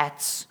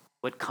 That's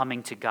what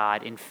coming to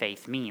God in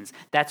faith means.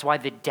 That's why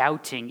the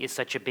doubting is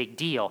such a big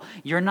deal.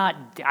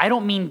 I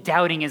don't mean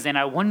doubting as in,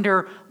 I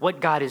wonder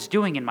what God is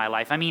doing in my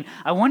life. I mean,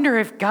 I wonder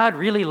if God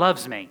really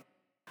loves me.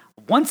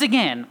 Once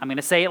again, I'm going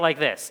to say it like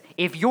this.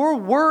 If you're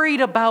worried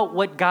about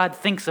what God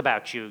thinks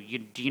about you,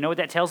 do you know what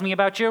that tells me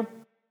about you?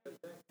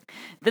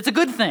 That's a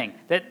good thing,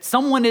 that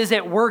someone is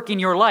at work in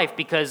your life,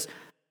 because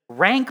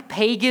rank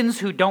pagans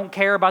who don't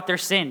care about their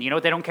sin, you know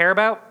what they don't care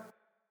about?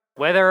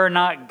 Whether or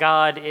not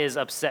God is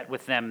upset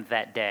with them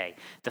that day.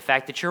 The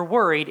fact that you're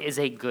worried is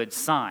a good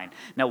sign.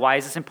 Now, why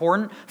is this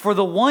important? For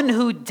the one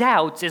who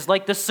doubts is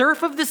like the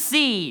surf of the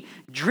sea,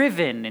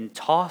 driven and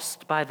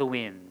tossed by the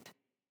wind.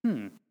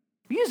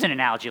 We used an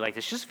analogy like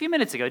this just a few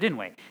minutes ago, didn't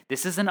we?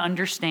 This is an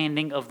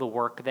understanding of the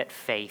work that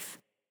faith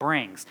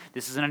brings.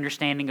 This is an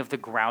understanding of the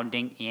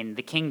grounding in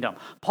the kingdom.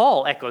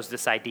 Paul echoes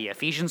this idea,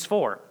 Ephesians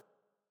 4.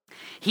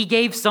 He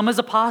gave some as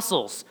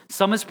apostles,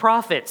 some as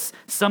prophets,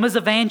 some as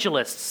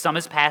evangelists, some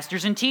as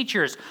pastors and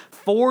teachers,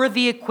 for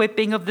the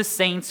equipping of the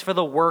saints for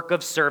the work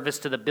of service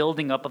to the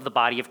building up of the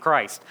body of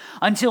Christ,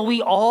 until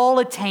we all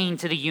attain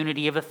to the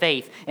unity of the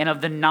faith and of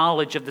the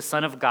knowledge of the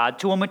Son of God,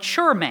 to a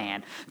mature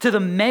man, to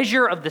the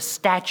measure of the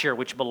stature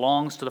which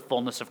belongs to the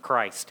fullness of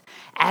Christ.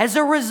 As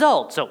a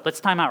result, so let's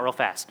time out real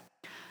fast.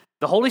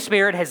 The Holy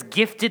Spirit has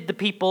gifted the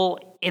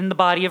people in the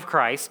body of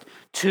Christ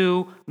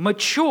to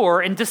mature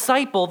and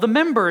disciple the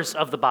members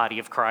of the body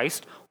of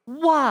Christ.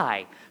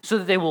 Why? So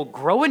that they will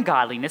grow in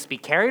godliness, be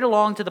carried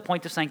along to the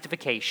point of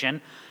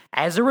sanctification.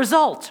 As a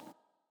result,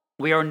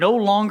 we are no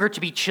longer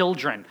to be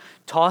children,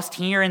 tossed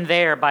here and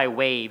there by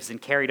waves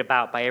and carried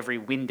about by every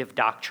wind of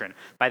doctrine,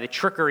 by the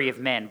trickery of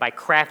men, by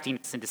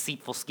craftiness and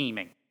deceitful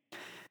scheming.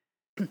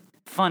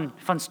 Fun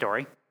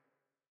story.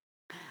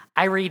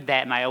 I read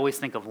that and I always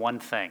think of one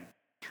thing.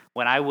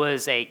 When I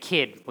was a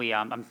kid,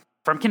 I'm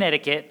from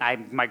Connecticut.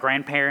 My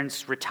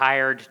grandparents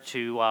retired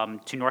to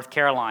North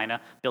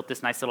Carolina, built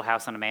this nice little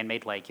house on a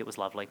man-made lake. It was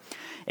lovely.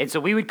 And so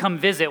we would come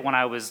visit when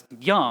I was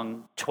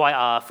young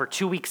for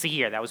 2 weeks a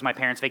year. That was my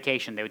parents'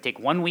 vacation. They would take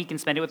 1 week and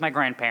spend it with my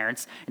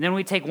grandparents, and then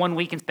we'd take 1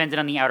 week and spend it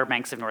on the Outer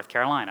Banks of North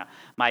Carolina.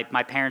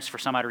 My parents, for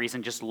some odd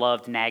reason, just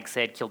loved Nags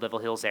Head, Kill Devil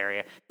Hills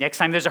area. Next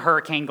time there's a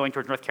hurricane going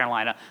towards North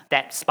Carolina,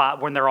 that spot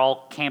when they're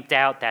all camped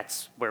out,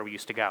 that's where we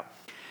used to go.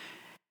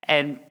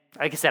 And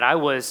like I said,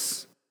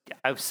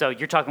 so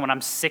you're talking when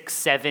I'm 6,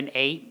 7,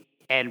 8,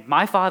 and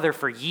my father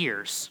for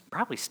years,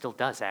 probably still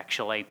does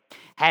actually,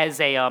 has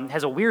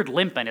a weird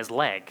limp in his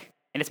leg,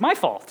 and it's my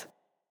fault.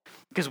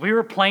 Because we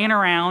were playing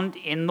around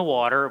in the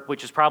water,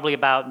 which is probably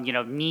about,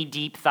 knee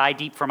deep, thigh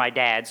deep for my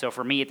dad. So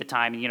for me at the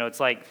time, it's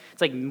like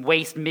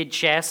waist, mid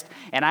chest,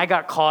 and I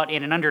got caught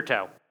in an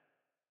undertow.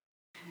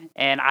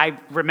 And I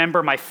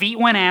remember my feet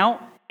went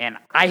out, and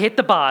I hit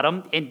the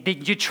bottom. And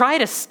you try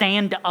to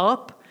stand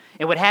up,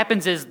 and what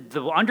happens is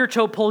the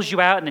undertow pulls you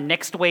out, and the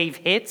next wave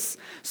hits.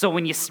 So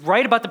when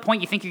right about the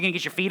point you think you're going to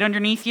get your feet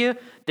underneath you,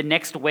 the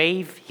next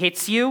wave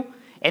hits you.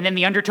 And then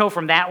the undertow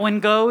from that one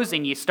goes,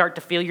 and you start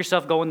to feel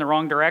yourself go in the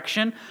wrong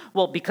direction.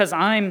 Well, because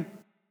I'm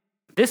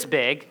this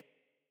big,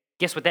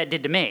 guess what that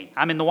did to me?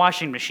 I'm in the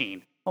washing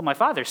machine. Well, my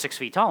father's 6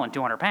 feet tall and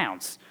 200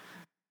 pounds.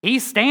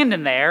 He's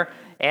standing there,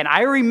 and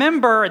I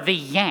remember the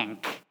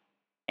yank.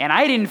 And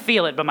I didn't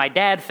feel it, but my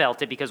dad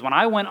felt it, because when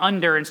I went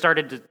under and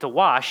started to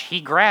wash,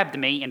 he grabbed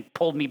me and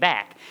pulled me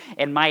back.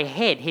 And my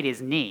head hit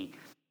his knee,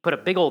 put a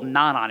big old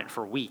knot on it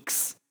for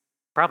weeks.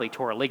 Probably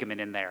tore a ligament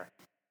in there.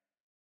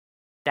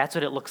 That's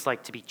what it looks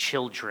like to be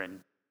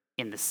children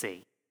in the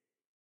sea.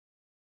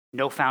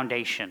 No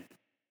foundation,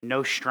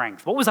 no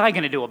strength. What was I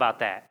going to do about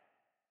that?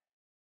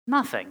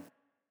 Nothing.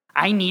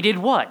 I needed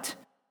what?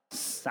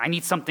 I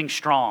need something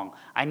strong.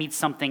 I need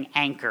something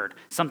anchored,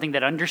 something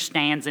that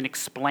understands and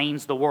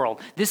explains the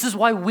world. This is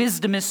why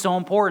wisdom is so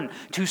important,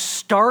 to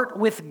start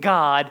with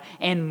God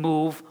and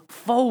move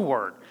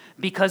forward,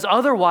 because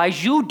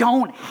otherwise you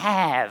don't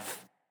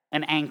have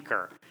an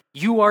anchor.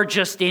 You are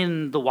just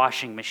in the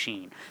washing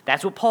machine.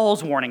 That's what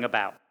Paul's warning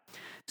about.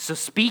 So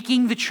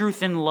speaking the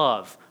truth in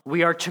love,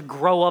 we are to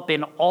grow up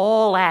in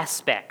all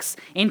aspects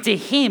into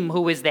him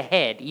who is the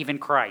head, even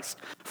Christ,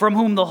 from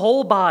whom the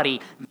whole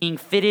body, being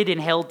fitted and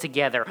held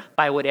together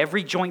by what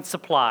every joint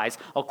supplies,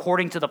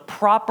 according to the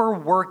proper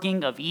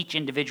working of each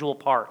individual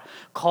part,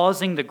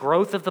 causing the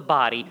growth of the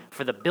body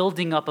for the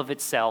building up of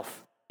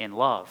itself in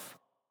love.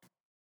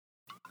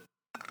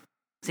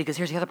 See, because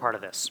here's the other part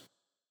of this.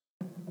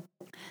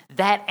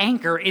 That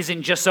anchor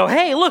isn't just so,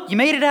 hey, look, you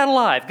made it out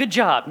alive. Good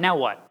job. Now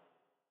what?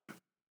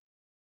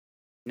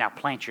 Now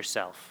plant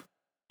yourself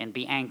and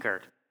be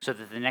anchored so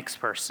that the next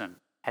person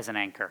has an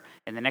anchor,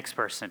 and the next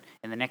person,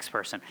 and the next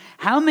person.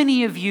 How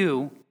many of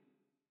you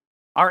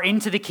are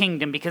into the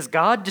kingdom because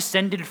God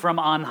descended from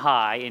on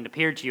high and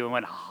appeared to you and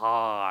went,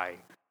 hi,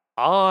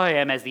 I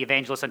am, as the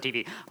evangelist on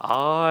TV,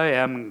 I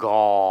am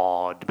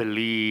God,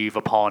 believe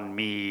upon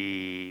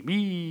me,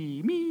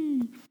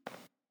 me.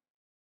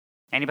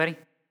 Anybody?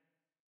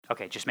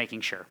 Okay, just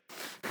making sure.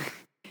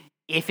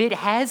 If it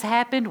has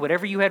happened,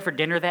 whatever you had for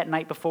dinner that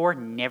night before,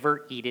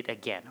 never eat it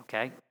again,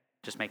 okay?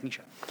 Just making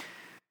sure.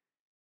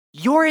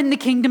 You're in the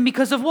kingdom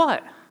because of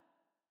what?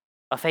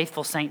 A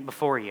faithful saint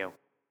before you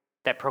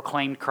that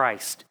proclaimed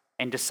Christ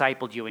and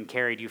discipled you and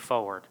carried you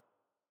forward.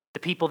 The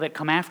people that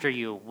come after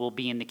you will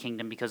be in the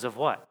kingdom because of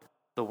what?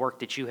 The work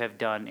that you have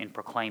done in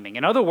proclaiming.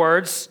 In other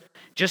words,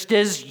 just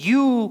as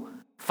you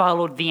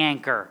followed the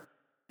anchor,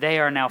 they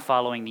are now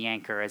following the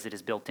anchor as it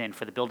is built in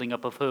for the building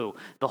up of who?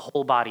 The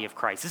whole body of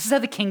Christ. This is how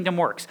the kingdom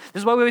works.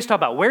 This is why we always talk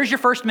about, where's your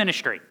first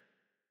ministry?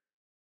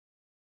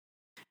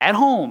 At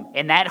home.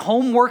 And that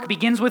homework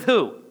begins with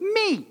who?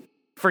 Me.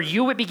 For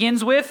you, it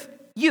begins with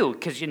you.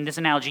 Because in this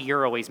analogy,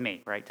 you're always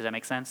me, right? Does that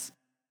make sense?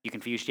 You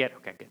confused yet?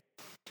 Okay, good.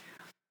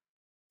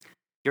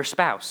 Your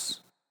spouse,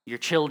 your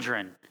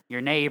children,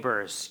 your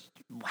neighbors,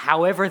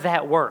 however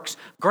that works,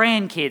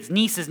 grandkids,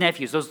 nieces,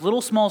 nephews, those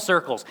little small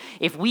circles,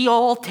 if we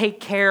all take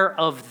care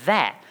of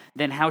that,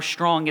 then how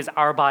strong is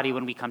our body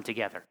when we come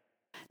together?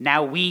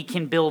 Now we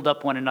can build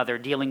up one another,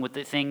 dealing with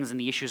the things and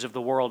the issues of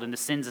the world and the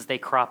sins as they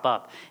crop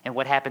up. And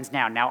what happens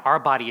now? Now our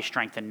body is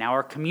strengthened. Now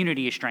our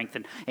community is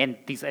strengthened. And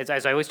these,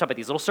 as I always talk about,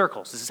 these little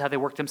circles, this is how they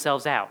work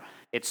themselves out.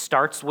 It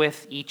starts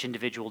with each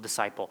individual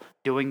disciple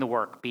doing the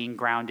work, being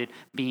grounded,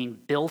 being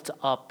built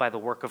up by the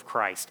work of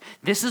Christ.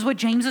 This is what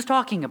James is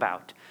talking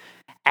about.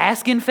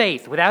 Ask in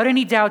faith, without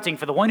any doubting,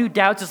 for the one who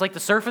doubts is like the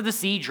surf of the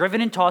sea,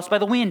 driven and tossed by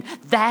the wind.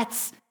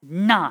 That's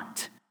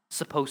not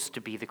supposed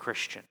to be the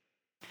Christian.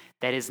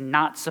 That is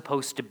not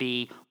supposed to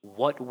be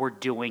what we're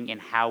doing and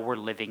how we're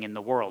living in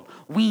the world.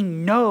 We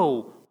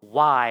know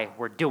why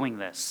we're doing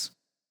this,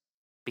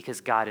 because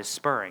God is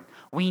spurring.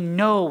 We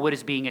know what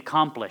is being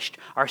accomplished,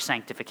 our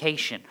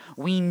sanctification.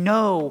 We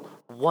know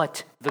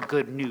what the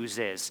good news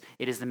is.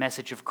 It is the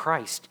message of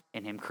Christ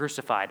and Him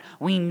crucified.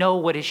 We know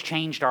what has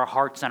changed our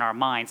hearts and our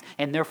minds,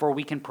 and therefore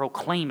we can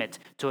proclaim it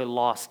to a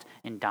lost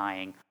and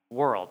dying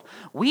world.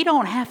 We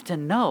don't have to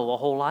know a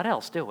whole lot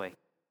else, do we,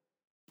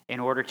 in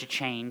order to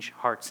change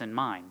hearts and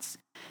minds?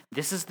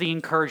 This is the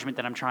encouragement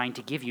that I'm trying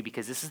to give you,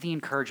 because this is the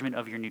encouragement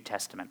of your New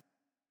Testament.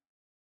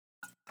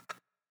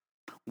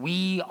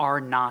 We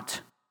are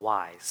not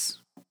wise.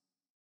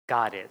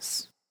 God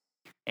is.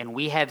 And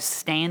we have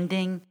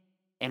standing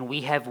and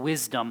we have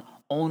wisdom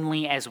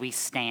only as we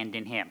stand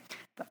in Him.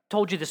 I've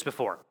told you this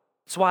before.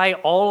 That's why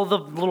all the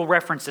little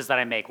references that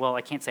I make, well,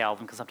 I can't say all of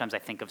them because sometimes I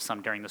think of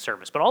some during the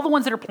service, but all the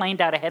ones that are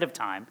planned out ahead of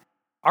time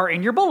are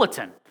in your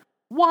bulletin.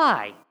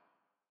 Why?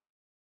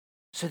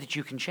 so that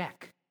you can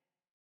check.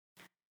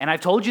 And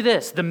I've told you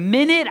this, the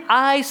minute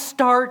I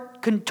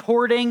start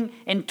contorting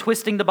and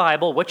twisting the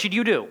Bible, what should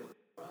you do?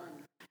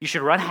 You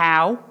should run.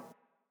 How?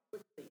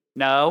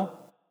 No.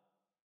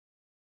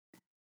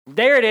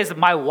 There it is.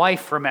 My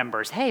wife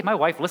remembers. Hey, my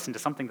wife listened to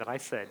something that I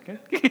said.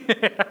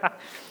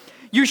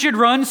 You should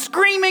run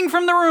screaming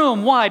from the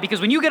room. Why?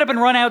 Because when you get up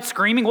and run out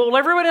screaming, what will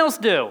everyone else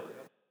do?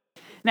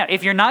 Now,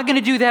 if you're not going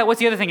to do that, what's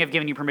the other thing I've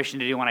given you permission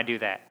to do when I do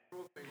that?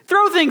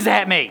 Throw things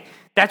at me.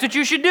 That's what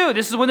you should do.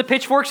 This is when the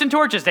pitchforks and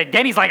torches.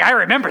 Denny's like, I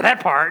remember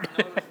that part.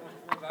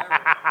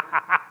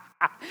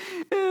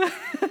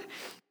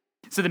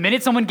 So the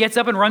minute someone gets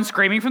up and runs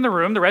screaming from the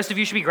room, the rest of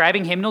you should be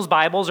grabbing hymnals,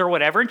 Bibles, or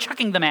whatever and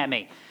chucking them at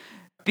me.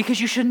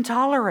 Because you shouldn't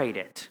tolerate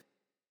it.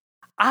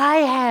 I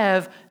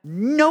have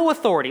no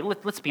authority.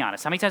 Let's be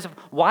honest. How many times?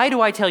 Why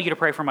do I tell you to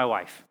pray for my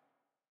wife?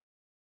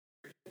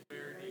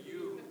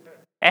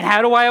 And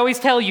how do I always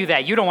tell you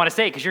that? You don't want to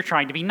say it because you're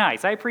trying to be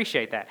nice. I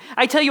appreciate that.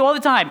 I tell you all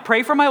the time,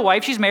 pray for my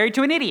wife. She's married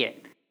to an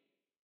idiot.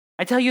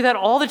 I tell you that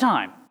all the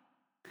time.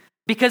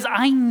 Because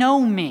I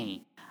know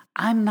me.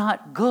 I'm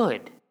not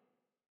good.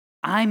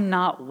 I'm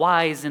not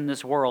wise in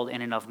this world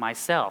in and of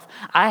myself.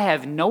 I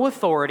have no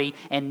authority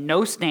and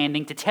no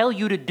standing to tell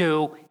you to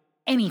do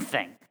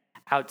anything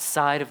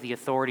outside of the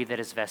authority that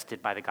is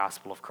vested by the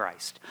gospel of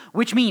Christ.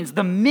 Which means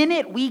the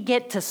minute we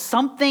get to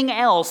something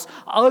else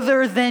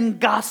other than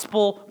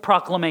gospel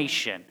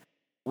proclamation,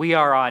 we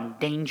are on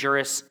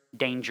dangerous,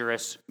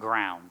 dangerous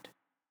ground.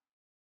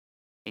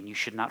 And you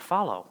should not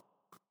follow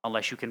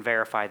unless you can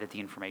verify that the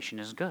information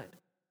is good.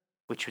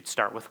 Which would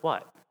start with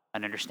what?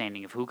 An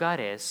understanding of who God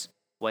is,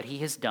 what he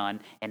has done,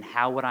 and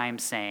how what I am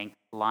saying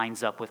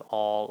lines up with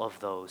all of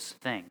those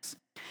things.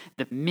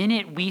 The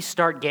minute we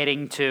start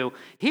getting to,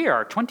 here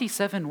are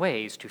 27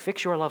 ways to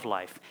fix your love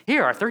life.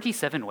 Here are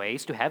 37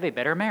 ways to have a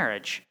better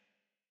marriage.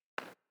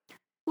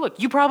 Look,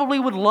 you probably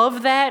would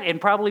love that and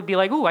probably be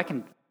like, ooh, I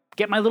can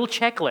get my little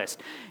checklist.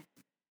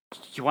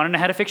 You want to know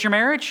how to fix your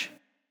marriage?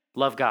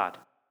 Love God.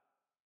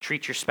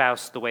 Treat your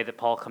spouse the way that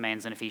Paul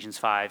commands in Ephesians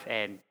 5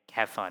 and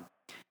have fun.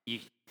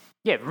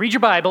 Read your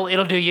Bible.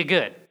 It'll do you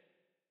good.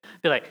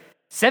 Be like,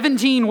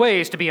 17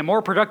 ways to be a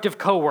more productive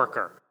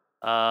coworker.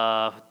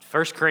 1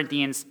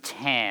 Corinthians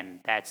 10.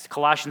 That's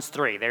Colossians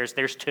 3. There's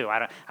 2.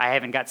 I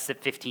haven't got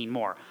 15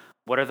 more.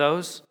 What are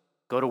those?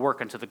 Go to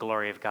work unto the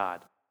glory of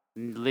God.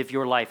 Live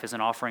your life as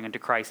an offering unto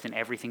Christ in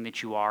everything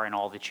that you are and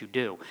all that you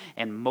do.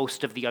 And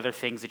most of the other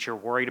things that you're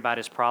worried about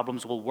as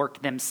problems will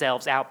work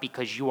themselves out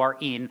because you are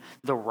in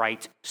the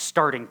right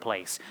starting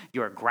place.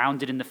 You are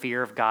grounded in the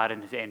fear of God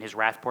and his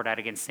wrath poured out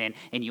against sin,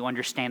 and you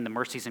understand the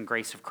mercies and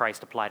grace of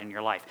Christ applied in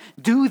your life.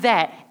 Do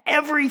that,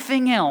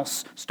 everything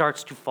else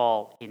starts to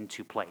fall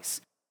into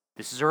place.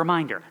 This is a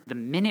reminder. The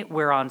minute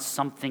we're on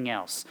something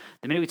else,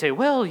 the minute we say,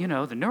 well,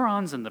 the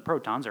neurons and the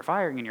protons are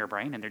firing in your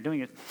brain and they're doing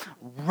it,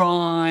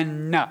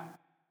 run.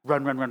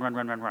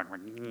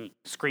 Run.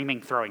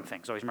 Screaming, throwing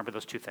things. Always remember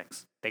those two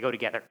things. They go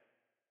together.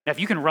 Now, if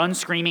you can run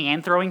screaming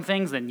and throwing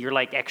things, then you're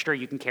like extra.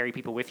 You can carry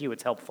people with you.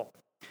 It's helpful.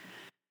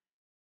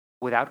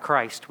 Without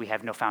Christ, we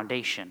have no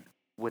foundation.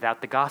 Without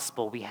the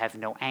gospel, we have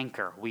no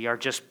anchor. We are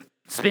just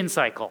spin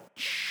cycle,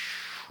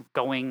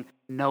 going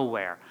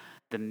nowhere.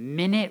 The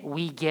minute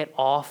we get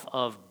off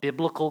of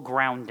biblical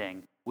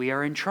grounding, we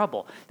are in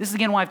trouble. This is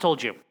again why I've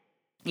told you.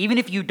 Even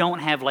if you don't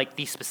have like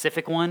the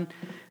specific one,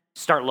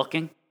 start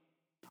looking.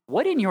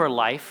 What in your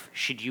life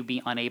should you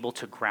be unable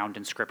to ground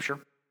in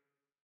Scripture?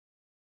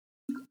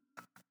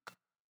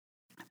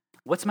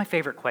 What's my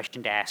favorite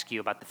question to ask you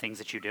about the things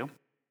that you do?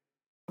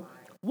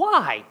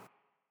 Why?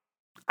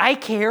 I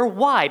care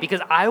why,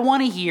 because I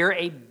want to hear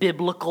a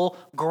biblical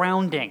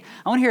grounding.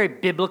 I want to hear a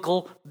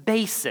biblical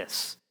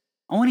basis.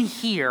 I want to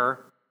hear,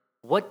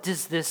 what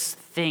does this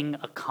thing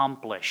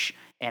accomplish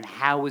and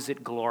how is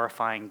it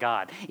glorifying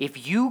God?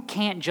 If you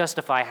can't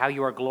justify how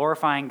you are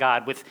glorifying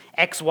God with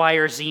X, Y,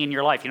 or Z in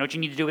your life, you know what you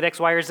need to do with X,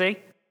 Y, or Z?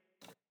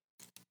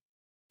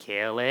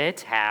 Kill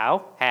it.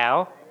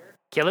 How?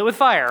 Kill it with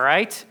fire,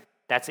 right?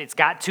 It's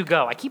got to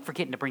go. I keep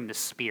forgetting to bring the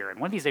spear. And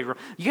one of these days,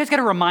 you guys got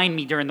to remind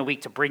me during the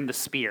week to bring the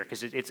spear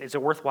because it's a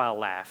worthwhile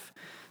laugh.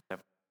 So,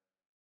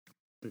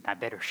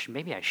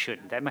 maybe I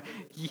shouldn't.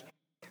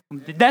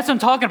 That's what I'm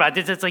talking about.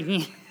 It's like,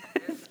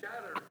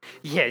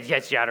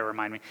 yes, you got to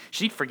remind me.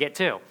 She'd forget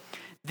too.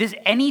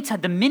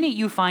 The minute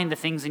you find the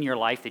things in your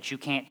life that you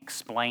can't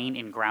explain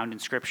and ground in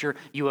Scripture,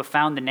 you have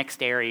found the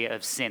next area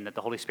of sin that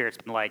the Holy Spirit's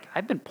been like,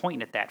 I've been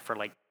pointing at that for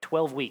like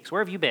 12 weeks.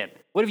 Where have you been?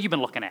 What have you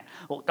been looking at?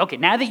 Well, okay,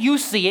 now that you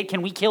see it,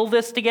 can we kill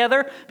this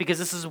together? Because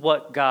this is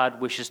what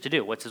God wishes to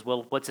do. What's His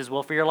will? What's His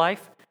will for your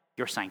life?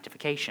 Your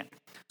sanctification.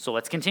 So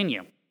let's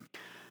continue.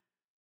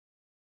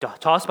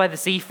 Tossed by the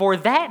sea, for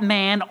that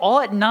man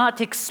ought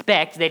not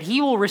expect that he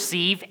will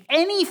receive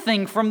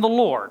anything from the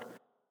Lord.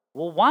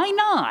 Well, why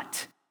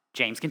not?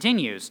 James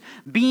continues,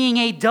 being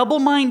a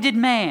double-minded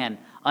man,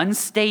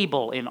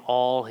 unstable in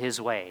all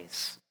his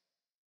ways.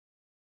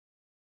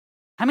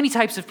 How many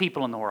types of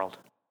people in the world?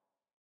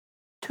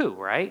 2,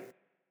 right?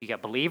 You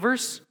got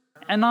believers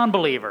and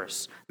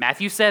non-believers.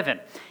 Matthew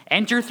 7,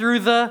 enter through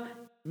the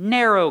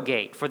narrow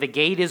gate, for the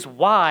gate is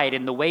wide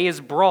and the way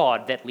is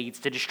broad that leads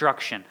to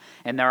destruction,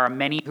 and there are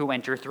many who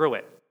enter through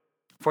it.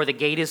 For the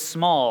gate is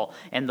small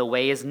and the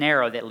way is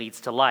narrow that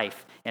leads to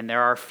life, and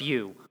there are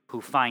few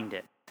who find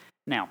it.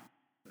 Now,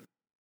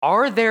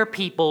 are there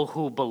people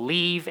who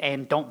believe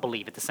and don't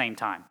believe at the same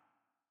time?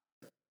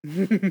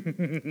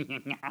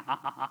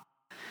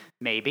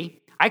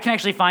 Maybe. I can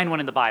actually find one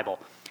in the Bible.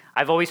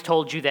 I've always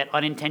told you that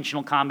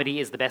unintentional comedy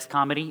is the best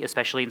comedy,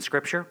 especially in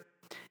Scripture.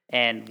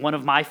 And one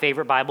of my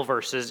favorite Bible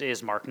verses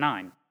is Mark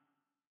 9.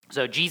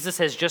 So Jesus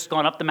has just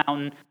gone up the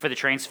mountain for the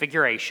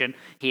transfiguration.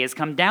 He has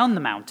come down the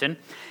mountain,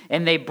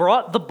 and they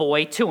brought the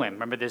boy to him.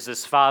 Remember, there's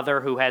this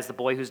father who has the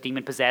boy who's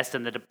demon-possessed,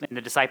 and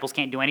the disciples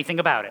can't do anything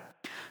about it.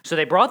 So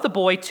they brought the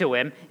boy to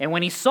him, and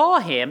when he saw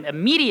him,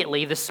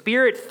 immediately the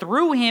spirit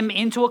threw him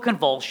into a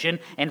convulsion,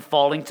 and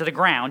falling to the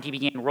ground, he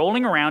began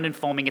rolling around and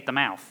foaming at the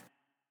mouth.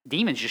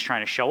 Demon's just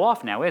trying to show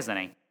off now, isn't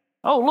he?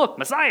 Oh, look,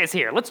 Messiah's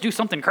here. Let's do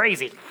something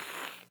crazy.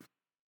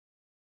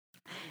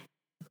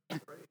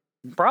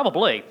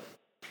 Probably.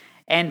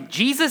 And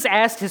Jesus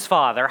asked his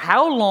father,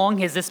 how long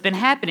has this been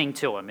happening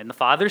to him? And the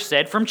father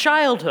said, from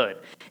childhood.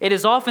 It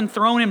has often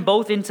thrown him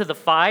both into the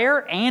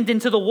fire and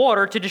into the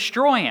water to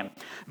destroy him.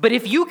 But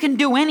if you can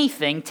do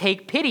anything,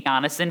 take pity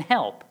on us and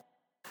help.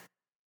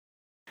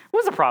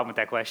 What's the problem with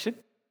that question?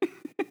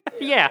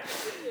 Yeah.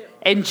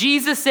 And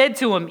Jesus said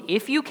to him,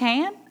 if you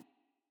can.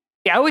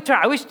 Yeah,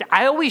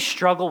 I always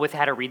struggle with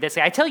how to read this.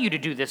 I tell you to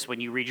do this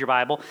when you read your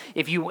Bible.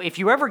 If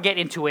you ever get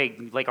into a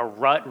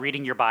rut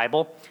reading your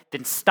Bible,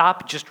 then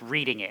stop just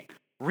reading it.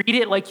 Read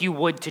it like you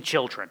would to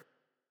children.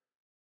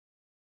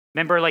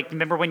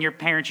 Remember when your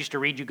parents used to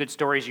read you good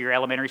stories, your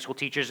elementary school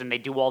teachers, and they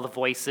do all the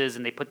voices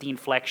and they put the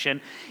inflection?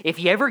 If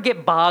you ever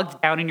get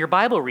bogged down in your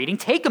Bible reading,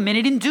 take a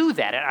minute and do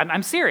that.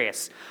 I'm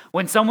serious.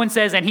 When someone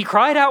says, and he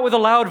cried out with a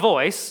loud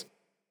voice,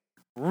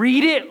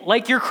 read it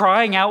like you're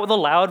crying out with a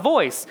loud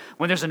voice.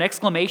 When there's an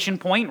exclamation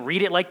point,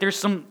 read it like there's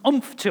some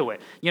oomph to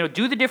it.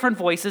 Do the different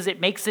voices. It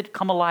makes it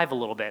come alive a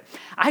little bit.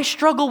 I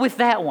struggle with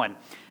that one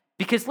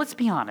because let's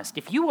be honest.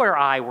 If you or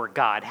I were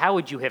God, how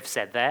would you have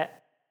said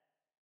that?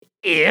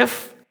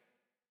 If?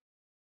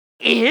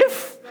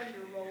 Yes.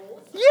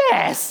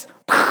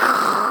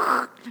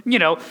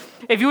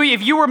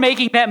 If you were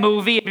making that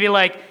movie, it'd be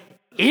like,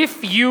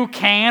 if you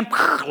can,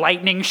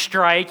 lightning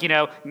strike,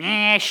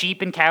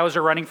 sheep and cows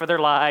are running for their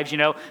lives,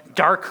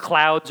 dark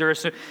clouds are...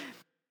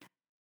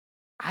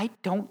 I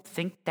don't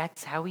think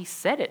that's how he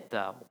said it,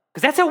 though.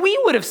 Because that's how we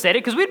would have said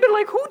it, because we'd been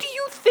like, who do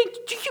you think...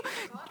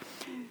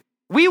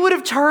 We would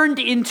have turned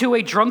into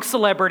a drunk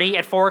celebrity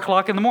at 4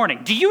 o'clock in the morning.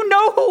 Do you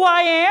know who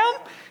I am?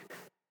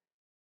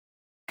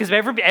 Because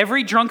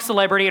every drunk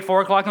celebrity at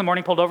 4 o'clock in the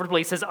morning pulled over to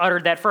police has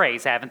uttered that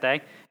phrase, haven't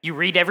they? You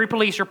read every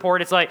police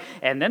report, it's like,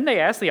 and then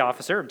they ask the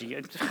officer,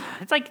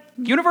 it's like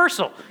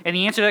universal. And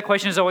the answer to that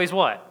question is always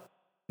what?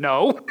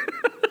 No.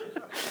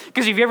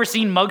 Because if you've ever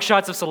seen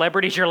mugshots of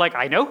celebrities, you're like,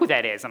 I know who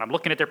that is, and I'm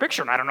looking at their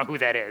picture, and I don't know who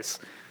that is.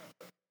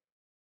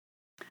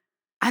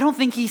 I don't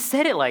think he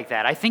said it like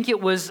that. I think it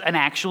was an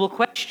actual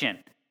question.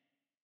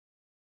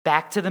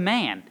 Back to the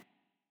man.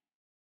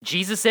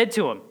 Jesus said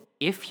to him,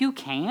 if you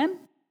can,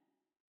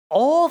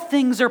 all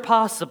things are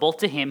possible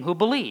to him who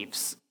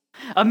believes.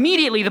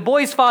 Immediately, the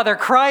boy's father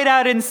cried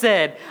out and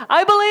said,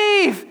 I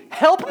believe,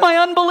 help my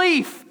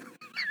unbelief.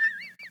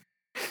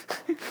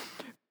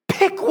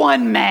 Pick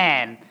one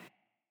man.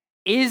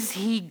 Is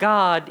he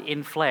God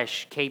in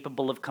flesh,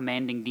 capable of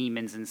commanding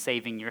demons and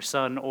saving your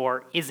son,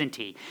 or isn't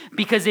he?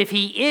 Because if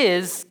he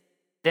is,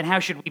 then how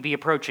should we be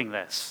approaching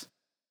this?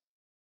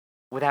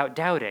 Without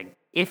doubting.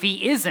 If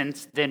he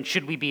isn't, then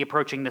should we be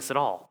approaching this at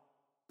all?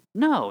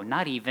 No,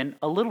 not even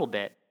a little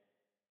bit.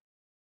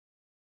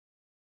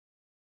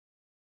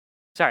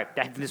 Sorry,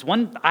 there's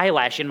one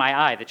eyelash in my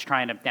eye that's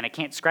trying to, and I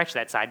can't scratch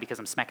that side because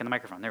I'm smacking the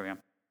microphone. There we go.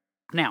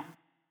 Now,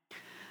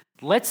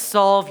 let's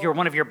solve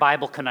one of your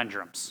Bible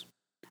conundrums.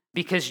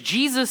 Because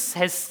Jesus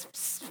has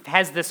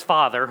this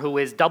father who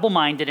is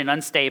double-minded and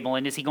unstable,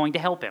 and is he going to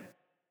help him?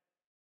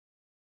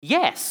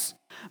 Yes.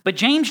 But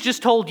James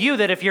just told you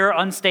that if you're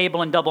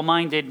unstable and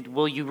double-minded,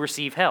 will you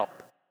receive help?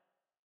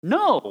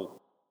 No.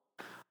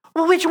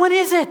 Well, which one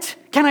is it?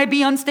 Can I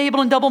be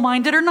unstable and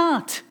double-minded or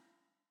not?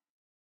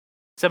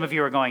 Some of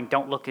you are going,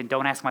 don't look and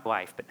don't ask my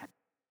wife. But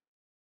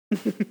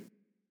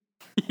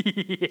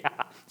yeah,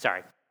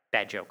 sorry,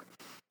 bad joke.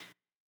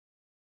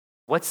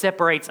 What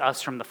separates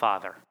us from the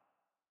Father?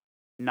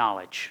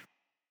 Knowledge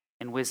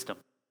and wisdom.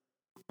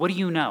 What do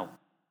you know?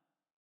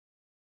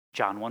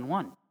 John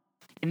 1:1.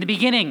 In the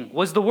beginning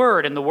was the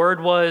Word, and the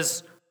Word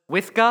was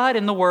with God,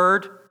 and the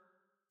Word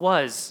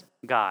was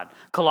God.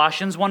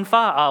 Colossians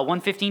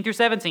 1:15 through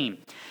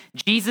 17.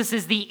 Jesus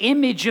is the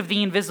image of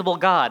the invisible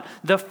God,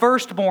 the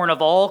firstborn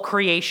of all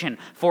creation.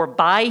 For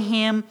by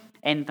him,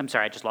 and I'm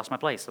sorry, I just lost my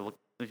place.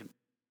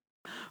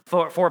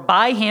 For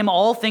by him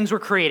all things were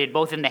created,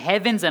 both in the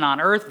heavens and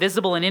on earth,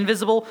 visible and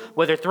invisible,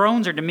 whether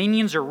thrones or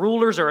dominions or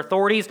rulers or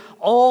authorities,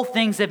 all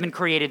things have been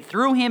created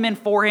through him and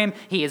for him.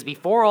 He is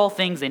before all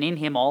things, and in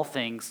him all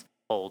things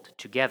hold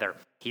together.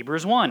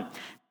 Hebrews 1.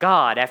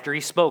 God, after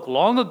he spoke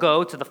long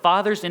ago to the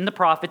fathers and the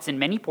prophets in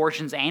many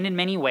portions and in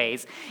many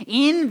ways,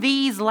 in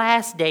these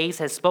last days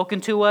has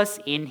spoken to us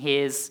in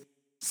his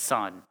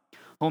Son,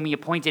 whom he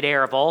appointed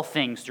heir of all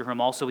things, through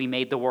whom also he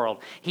made the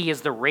world. He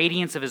is the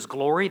radiance of his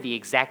glory, the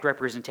exact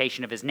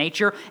representation of his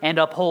nature, and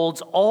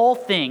upholds all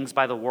things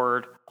by the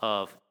word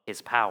of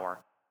his power.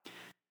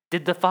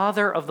 Did the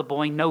father of the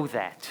boy know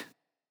that?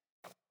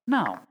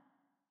 No.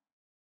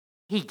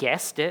 He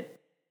guessed it.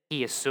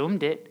 He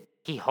assumed it.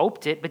 He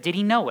hoped it, but did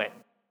he know it?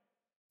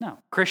 No.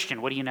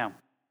 Christian, what do you know?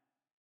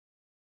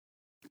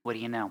 What do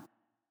you know?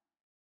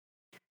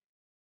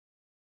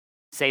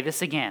 Say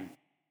this again.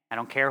 I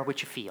don't care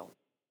what you feel.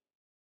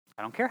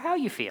 I don't care how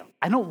you feel.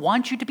 I don't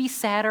want you to be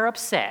sad or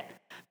upset.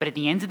 But at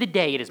the end of the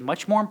day, it is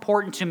much more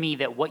important to me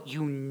that what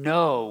you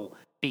know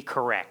be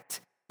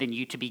correct than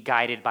you to be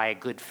guided by a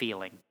good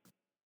feeling.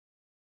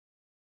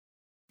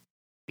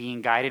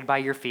 Being guided by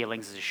your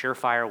feelings is a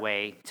surefire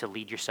way to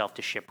lead yourself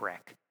to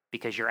shipwreck,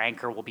 because your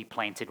anchor will be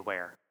planted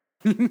where?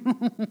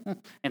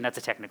 And that's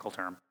a technical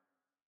term,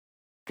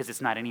 because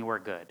it's not anywhere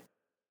good.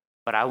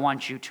 But I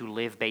want you to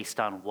live based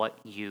on what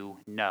you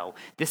know.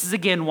 This is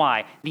again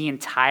why the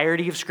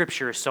entirety of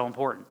Scripture is so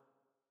important.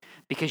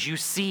 Because you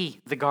see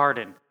the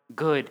garden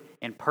good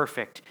and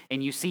perfect,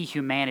 and you see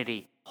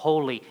humanity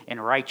holy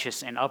and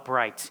righteous and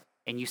upright,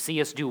 and you see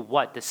us do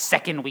what the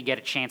second we get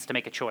a chance to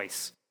make a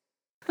choice?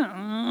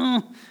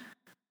 And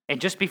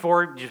just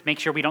make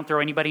sure we don't throw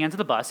anybody under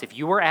the bus. If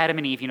you were Adam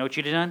and Eve, you know what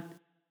you'd have done?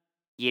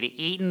 You'd have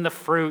eaten the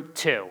fruit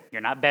too.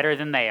 You're not better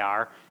than they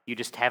are. You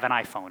just have an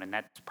iPhone, and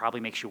that probably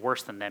makes you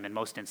worse than them in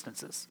most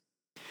instances.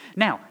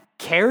 Now,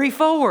 carry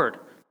forward.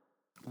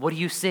 What do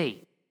you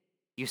see?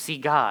 You see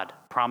God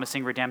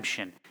promising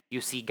redemption. You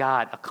see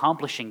God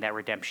accomplishing that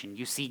redemption.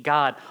 You see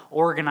God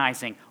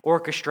organizing,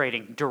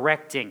 orchestrating,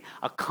 directing,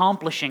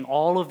 accomplishing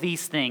all of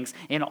these things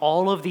in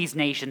all of these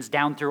nations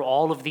down through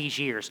all of these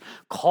years,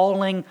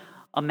 calling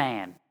a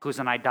man who's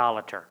an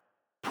idolater,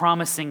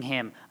 promising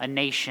him a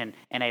nation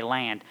and a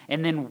land,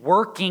 and then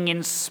working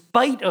in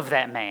spite of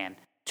that man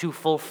to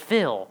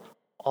fulfill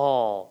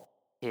all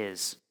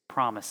his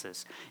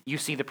promises. You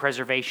see the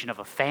preservation of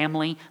a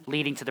family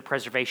leading to the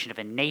preservation of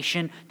a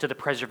nation, to the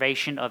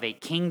preservation of a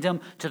kingdom,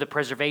 to the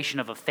preservation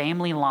of a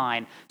family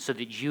line, so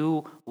that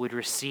you would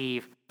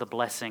receive the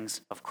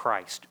blessings of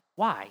Christ.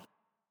 Why?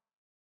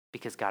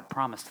 Because God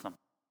promised them.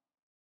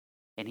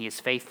 And he is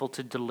faithful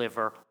to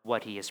deliver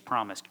what he has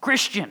promised.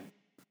 Christian,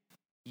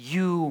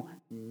 you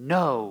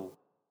know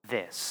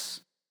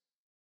this.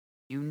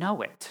 You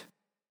know it.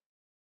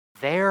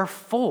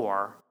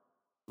 Therefore,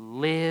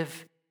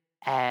 live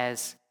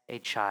as a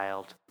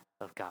child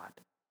of God.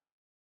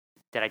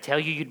 Did I tell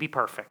you you'd be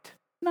perfect?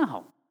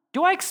 No.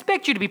 Do I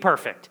expect you to be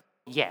perfect?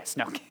 Yes.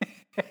 No.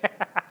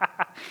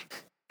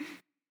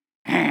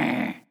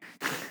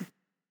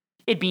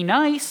 It'd be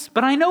nice,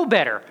 but I know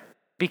better,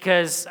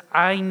 because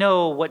I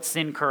know what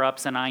sin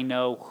corrupts and I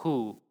know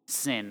who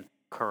sin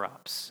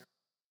corrupts.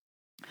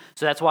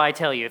 So that's why I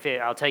tell you,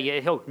 I'll tell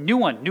you,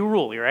 new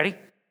rule, you ready?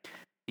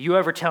 You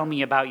ever tell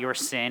me about your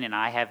sin and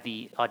I have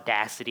the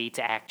audacity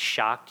to act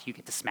shocked, you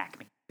get to smack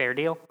me. Fair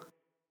deal?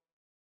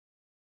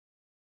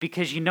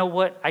 Because you know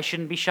what I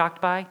shouldn't be shocked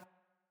by?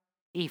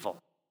 Evil.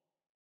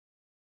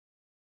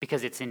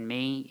 Because it's in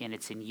me, and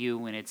it's in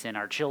you, and it's in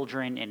our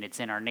children, and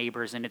it's in our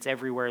neighbors, and it's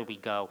everywhere we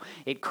go.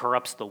 It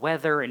corrupts the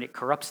weather, and it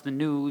corrupts the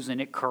news,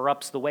 and it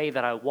corrupts the way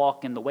that I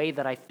walk and the way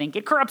that I think.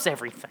 It corrupts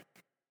everything.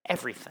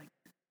 Everything.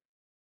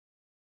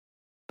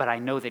 But I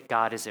know that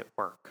God is at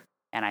work,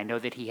 and I know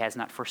that he has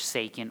not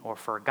forsaken or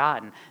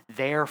forgotten.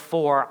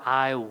 Therefore,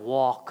 I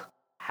walk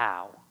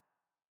how?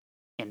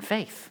 In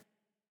faith.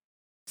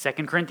 2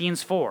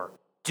 Corinthians 4,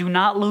 do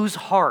not lose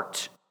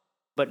heart,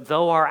 but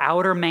though our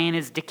outer man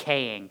is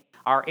decaying,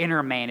 our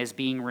inner man is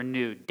being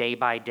renewed day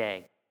by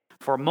day.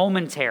 For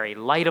momentary,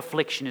 light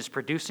affliction is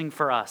producing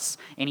for us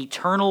an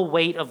eternal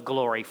weight of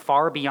glory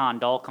far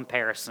beyond all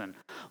comparison,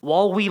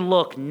 while we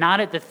look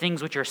not at the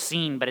things which are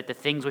seen, but at the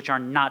things which are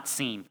not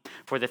seen.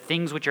 For the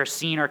things which are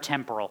seen are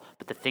temporal,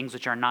 but the things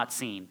which are not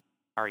seen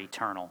are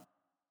eternal.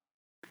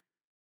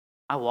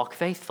 I walk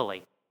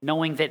faithfully,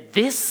 knowing that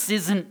this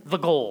isn't the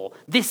goal.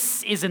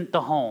 This isn't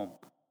the home.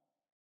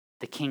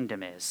 The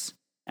kingdom is.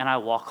 And I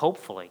walk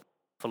hopefully.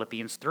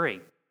 Philippians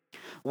 3.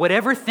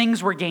 Whatever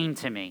things were gained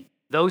to me,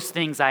 those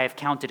things I have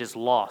counted as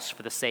loss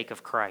for the sake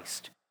of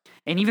Christ.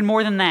 And even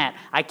more than that,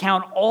 I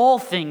count all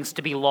things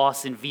to be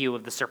loss in view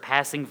of the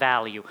surpassing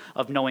value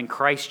of knowing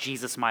Christ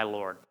Jesus my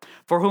Lord,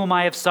 for whom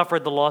I have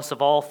suffered the loss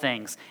of all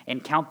things,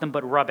 and count them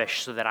but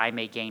rubbish, so that I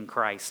may gain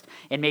Christ,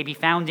 and may be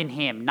found in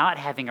him, not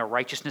having a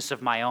righteousness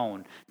of my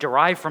own,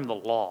 derived from the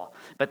law,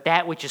 but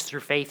that which is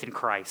through faith in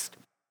Christ,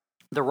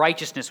 the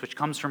righteousness which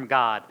comes from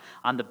God,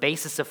 on the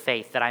basis of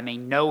faith, that I may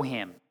know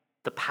him,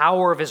 the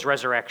power of his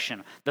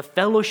resurrection, the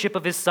fellowship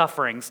of his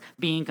sufferings,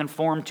 being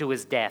conformed to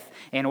his death,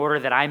 in order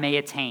that I may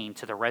attain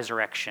to the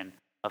resurrection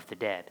of the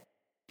dead.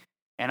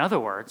 In other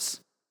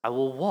words, I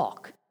will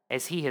walk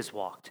as he has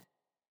walked,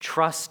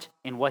 trust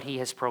in what he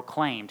has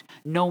proclaimed,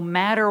 no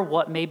matter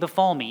what may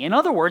befall me. In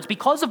other words,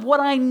 because of what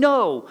I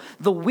know,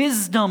 the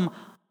wisdom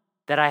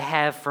that I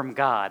have from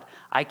God,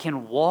 I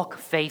can walk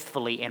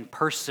faithfully and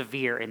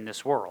persevere in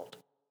this world.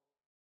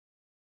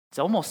 It's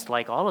almost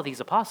like all of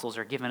these apostles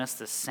are giving us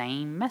the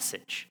same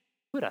message.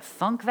 Who would have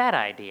thunk that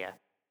idea?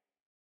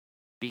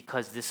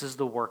 Because this is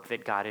the work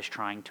that God is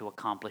trying to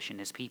accomplish in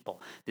his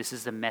people. This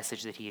is the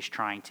message that he is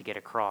trying to get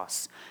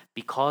across.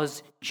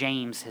 Because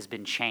James has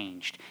been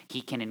changed,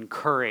 he can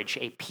encourage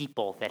a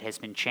people that has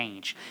been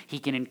changed. He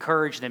can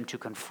encourage them to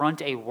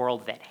confront a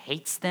world that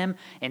hates them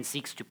and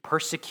seeks to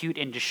persecute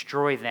and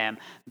destroy them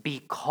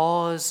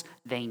because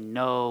they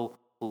know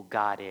who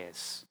God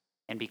is.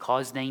 And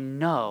because they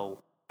know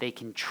they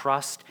can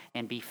trust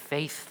and be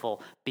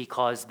faithful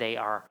because they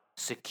are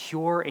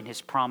secure in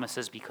his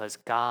promises because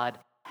God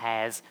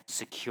has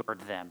secured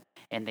them,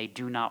 and they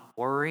do not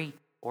worry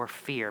or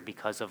fear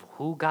because of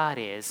who God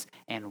is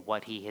and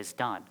what he has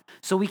done.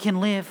 So we can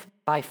live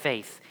by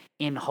faith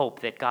in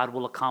hope that God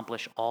will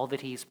accomplish all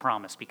that he has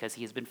promised because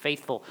he has been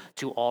faithful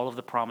to all of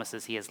the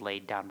promises he has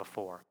laid down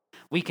before.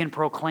 We can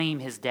proclaim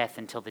his death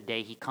until the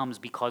day he comes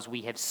because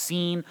we have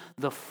seen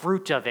the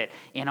fruit of it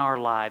in our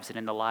lives and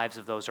in the lives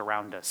of those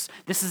around us.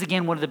 This is,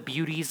 again, one of the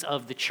beauties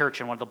of the church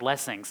and one of the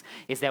blessings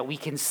is that we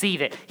can see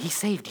that he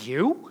saved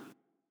you.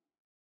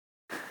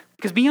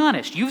 Because be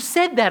honest, you've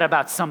said that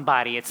about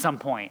somebody at some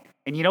point.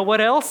 And you know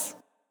what else?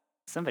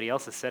 Somebody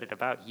else has said it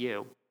about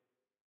you.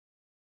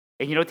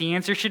 And you know what the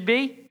answer should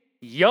be?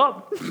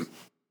 Yup.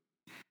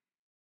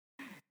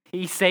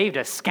 He saved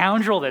a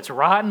scoundrel that's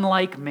rotten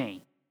like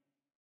me.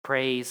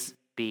 Praise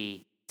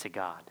be to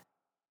God.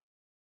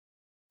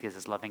 Because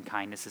his loving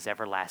kindness is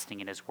everlasting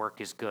and his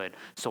work is good.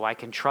 So I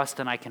can trust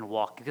and I can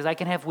walk because I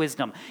can have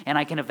wisdom and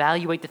I can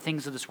evaluate the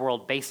things of this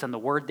world based on the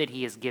word that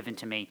he has given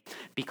to me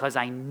because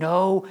I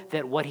know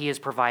that what he has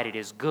provided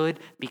is good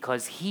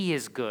because he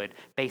is good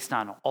based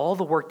on all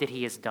the work that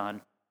he has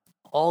done,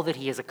 all that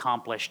he has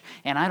accomplished,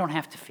 and I don't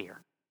have to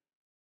fear.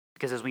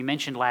 Because as we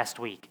mentioned last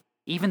week,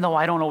 even though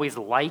I don't always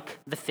like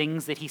the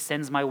things that he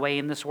sends my way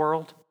in this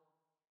world,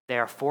 they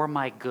are for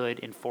my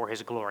good and for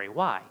his glory.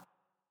 Why?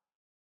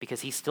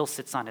 Because he still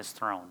sits on his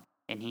throne,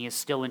 and he is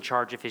still in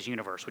charge of his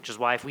universe, which is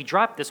why if we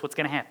drop this, what's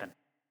going to happen?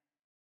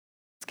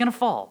 It's going to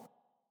fall,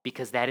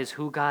 because that is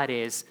who God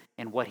is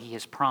and what he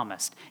has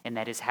promised, and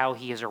that is how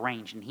he has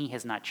arranged, and he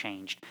has not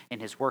changed,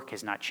 and his work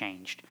has not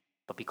changed.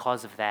 But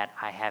because of that,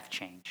 I have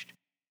changed.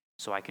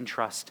 So I can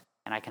trust,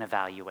 and I can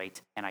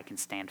evaluate, and I can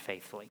stand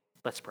faithfully.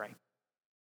 Let's pray.